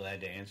 He'll be glad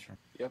to answer them.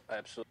 Yep,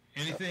 absolutely.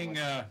 Anything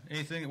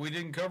that we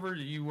didn't cover that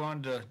you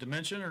wanted to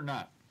mention or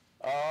not?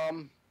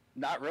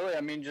 Not really.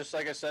 I mean, just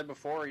like I said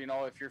before,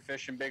 if you're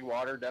fishing big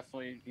water,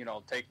 definitely,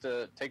 take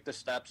the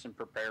steps and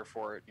prepare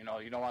for it.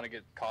 You don't want to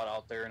get caught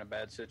out there in a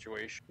bad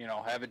situation.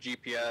 Have a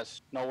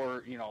GPS, know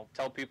where,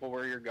 tell people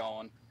where you're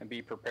going, and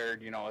be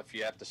prepared. If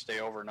you have to stay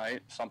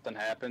overnight, something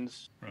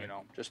happens, right.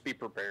 Just be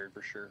prepared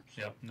for sure.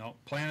 So. Yep. No,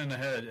 planning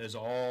ahead is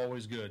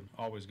always good.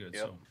 Always good.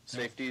 Yep. So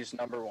safety is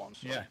number one.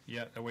 So.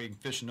 Yeah. That way you can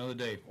fish another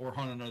day or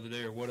hunt another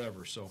day or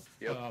whatever. So.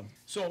 Yep.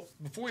 So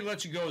before we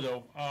let you go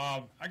though,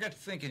 I got to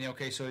thinking.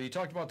 Okay, so you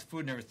talked about the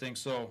food and everything.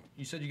 So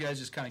you said you guys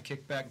just kind of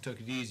kicked back and took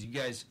it easy. You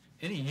guys,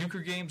 any euchre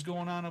games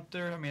going on up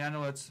there? I mean, I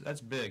know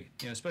that's big,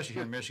 especially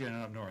here in Michigan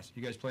and up north.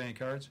 You guys play any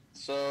cards?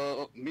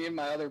 So me and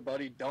my other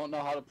buddy don't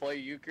know how to play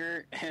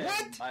euchre. And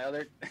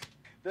what?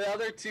 The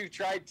other two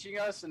tried teaching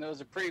us, and it was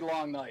a pretty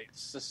long night.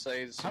 Let's just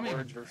say some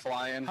words were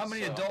flying. How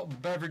many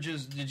adult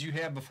beverages did you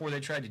have before they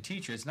tried to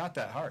teach you? It's not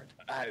that hard.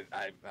 I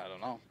don't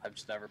know. I've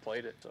just never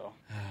played it, so.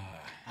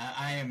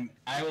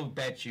 I will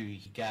bet you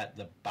he got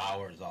the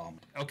Bowers all.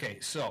 Okay,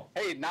 so.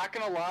 Hey, not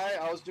gonna lie,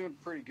 I was doing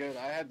pretty good.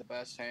 I had the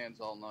best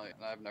hands all night,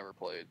 and I've never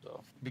played,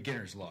 so.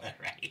 Beginner's luck.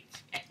 Right.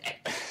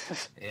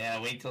 Yeah,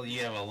 wait till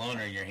you have a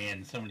loaner in your hand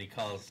and somebody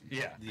calls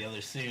the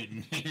other suit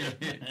and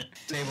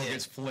table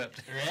gets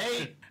flipped.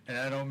 Right? And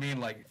I don't mean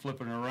like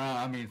flipping around,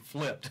 I mean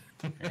flipped.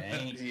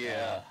 Right?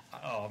 Yeah.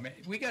 Oh man,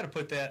 we got to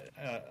put that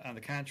on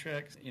the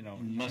contract.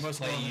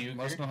 Must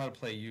know how to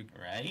play euchre.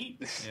 Right?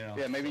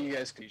 Yeah, maybe you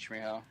guys can teach me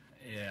how.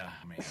 Yeah,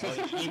 I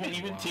mean,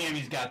 even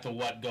Tammy's got the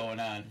what going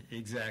on.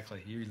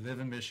 Exactly. You live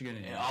in Michigan,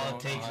 and all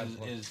it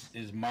takes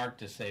is Mark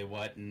to say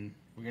what, and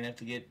we're gonna have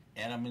to get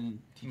Adam and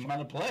teach him how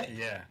to play.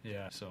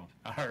 Yeah. So,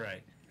 all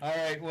right.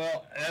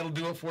 Well, that'll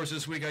do it for us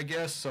this week, I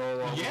guess. So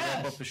we'll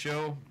wrap up the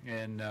show.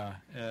 And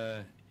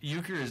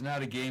euchre is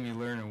not a game you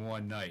learn in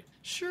one night.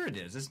 Sure, it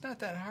is. It's not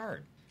that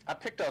hard. I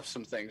picked up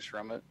some things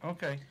from it.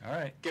 Okay, all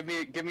right. Give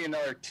me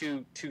another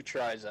two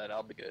tries at it.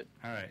 I'll be good.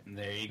 All right.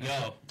 There you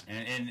go.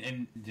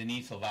 and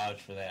Denise will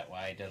vouch for that,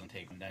 why it doesn't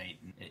take a night.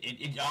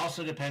 It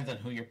also depends on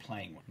who you're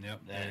playing with.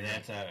 Yep.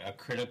 That's a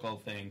critical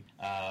thing.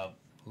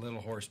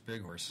 Little horse,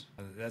 big horse.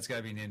 That's got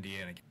to be in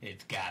Indiana.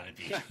 It's got to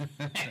be.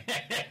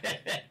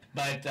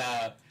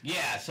 But,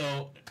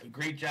 so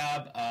great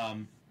job.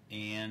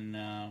 And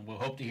we'll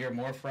hope to hear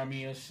more from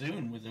you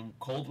soon with the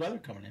cold weather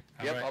coming in.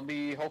 Yep, right. I'll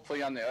be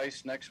hopefully on the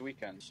ice next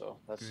weekend, so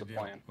that's the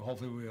plan. Well,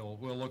 hopefully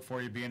we'll look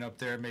for you being up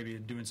there, maybe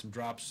doing some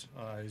drops,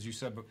 as you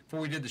said. But before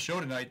we did the show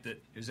tonight,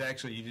 that it was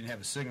actually you didn't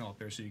have a signal up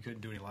there, so you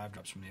couldn't do any live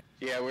drops from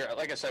the. Yeah,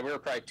 like I said, we were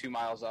probably 2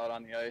 miles out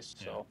on the ice,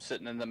 so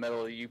sitting in the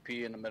middle of the UP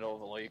in the middle of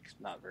the lake,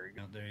 not very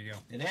good. Oh, there you go.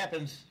 It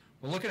happens.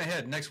 Well, looking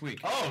ahead, next week.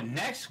 Oh,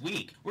 next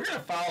week. We're going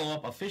to follow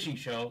up a fishing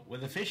show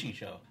with a fishing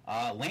show.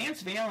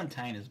 Lance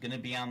Valentine is going to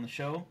be on the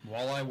show.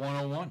 Walleye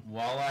 101.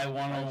 Walleye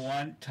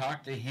 101.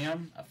 Talk to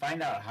him.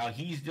 Find out how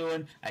he's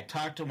doing. I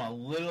talked to him a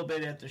little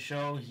bit at the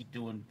show. He's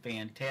doing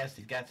fantastic.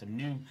 He's got some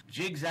new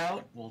jigs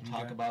out. We'll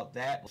talk about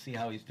that. We'll see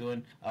how he's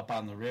doing up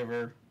on the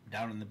river,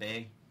 down in the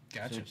bay.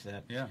 Gotcha.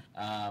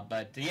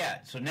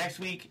 So next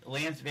week,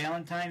 Lance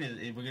Valentine,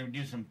 we're going to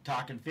do some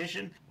talking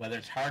fishing, whether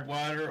it's hard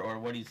water or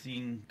what he's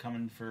seeing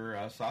coming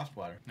for soft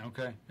water.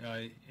 Okay.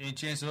 Any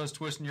chance of us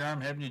twisting your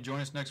arm, having you join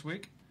us next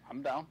week?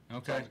 I'm down.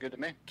 Okay. Sounds good to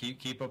me.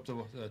 Keep up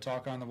the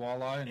talk on the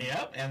walleye.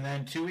 Yep. And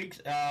then 2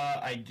 weeks,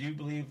 I do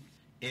believe,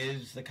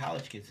 is the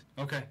college kids.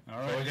 Okay. All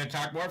right. So we're going to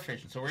talk more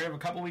fishing. So we're going to have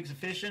a couple weeks of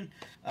fishing.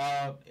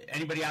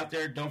 Anybody out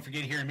there, don't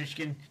forget here in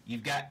Michigan,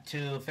 you've got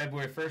till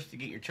February 1st to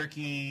get your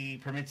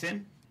turkey permits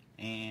in.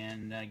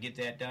 And get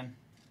that done.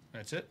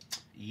 That's it?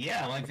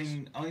 Yeah, only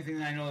thing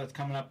that I know that's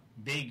coming up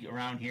big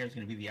around here is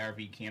going to be the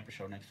RV camper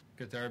show next.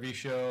 Get the RV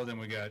show, then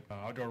we got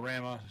Outdoor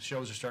Rama.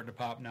 Shows are starting to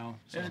pop now.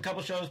 So. There's a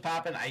couple shows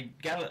popping. I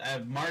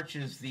got March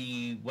is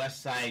the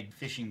West Side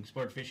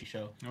sport fishing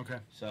show. Okay.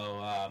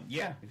 So,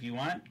 if you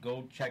want,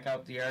 go check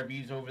out the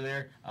RVs over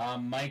there.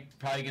 Mike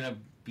probably going to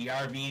be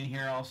RVing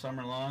here all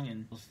summer long,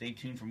 and we'll stay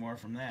tuned for more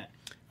from that.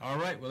 All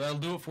right, well, that'll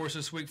do it for us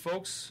this week,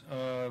 folks.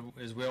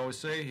 As we always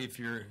say, if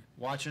you're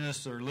watching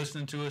us or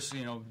listening to us,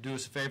 do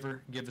us a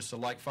favor, give us a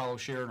like, follow,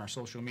 share on our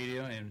social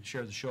media, and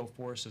share the show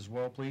for us as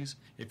well, please.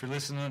 If you're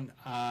listening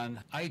on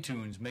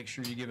iTunes, make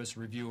sure you give us a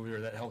review over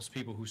there. That helps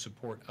people who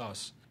support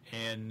us.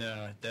 And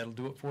that'll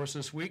do it for us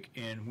this week,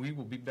 and we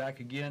will be back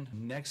again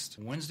next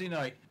Wednesday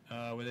night.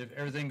 If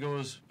everything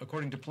goes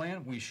according to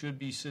plan, we should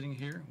be sitting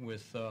here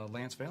with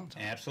Lance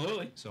Valentine.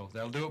 Absolutely. So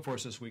that'll do it for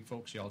us this week,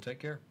 folks. Y'all take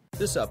care.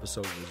 This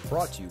episode was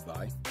brought to you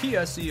by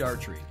PSE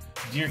Archery,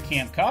 Deer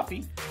Camp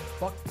Coffee,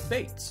 Buck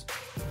Baits,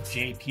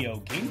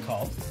 JPO Game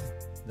Calls,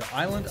 The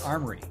Island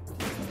Armory,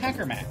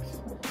 Hacker Max,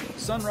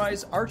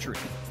 Sunrise Archery,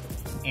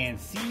 and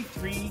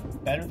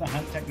C3 Better the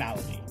Hunt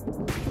Technology.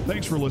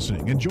 Thanks for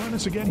listening, and join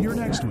us again here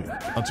next week.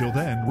 Until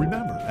then,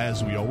 remember,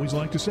 as we always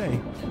like to say,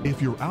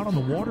 if you're out on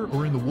the water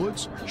or in the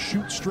woods,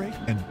 shoot straight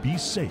and be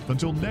safe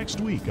until next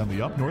week on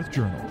the Up North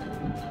Journal.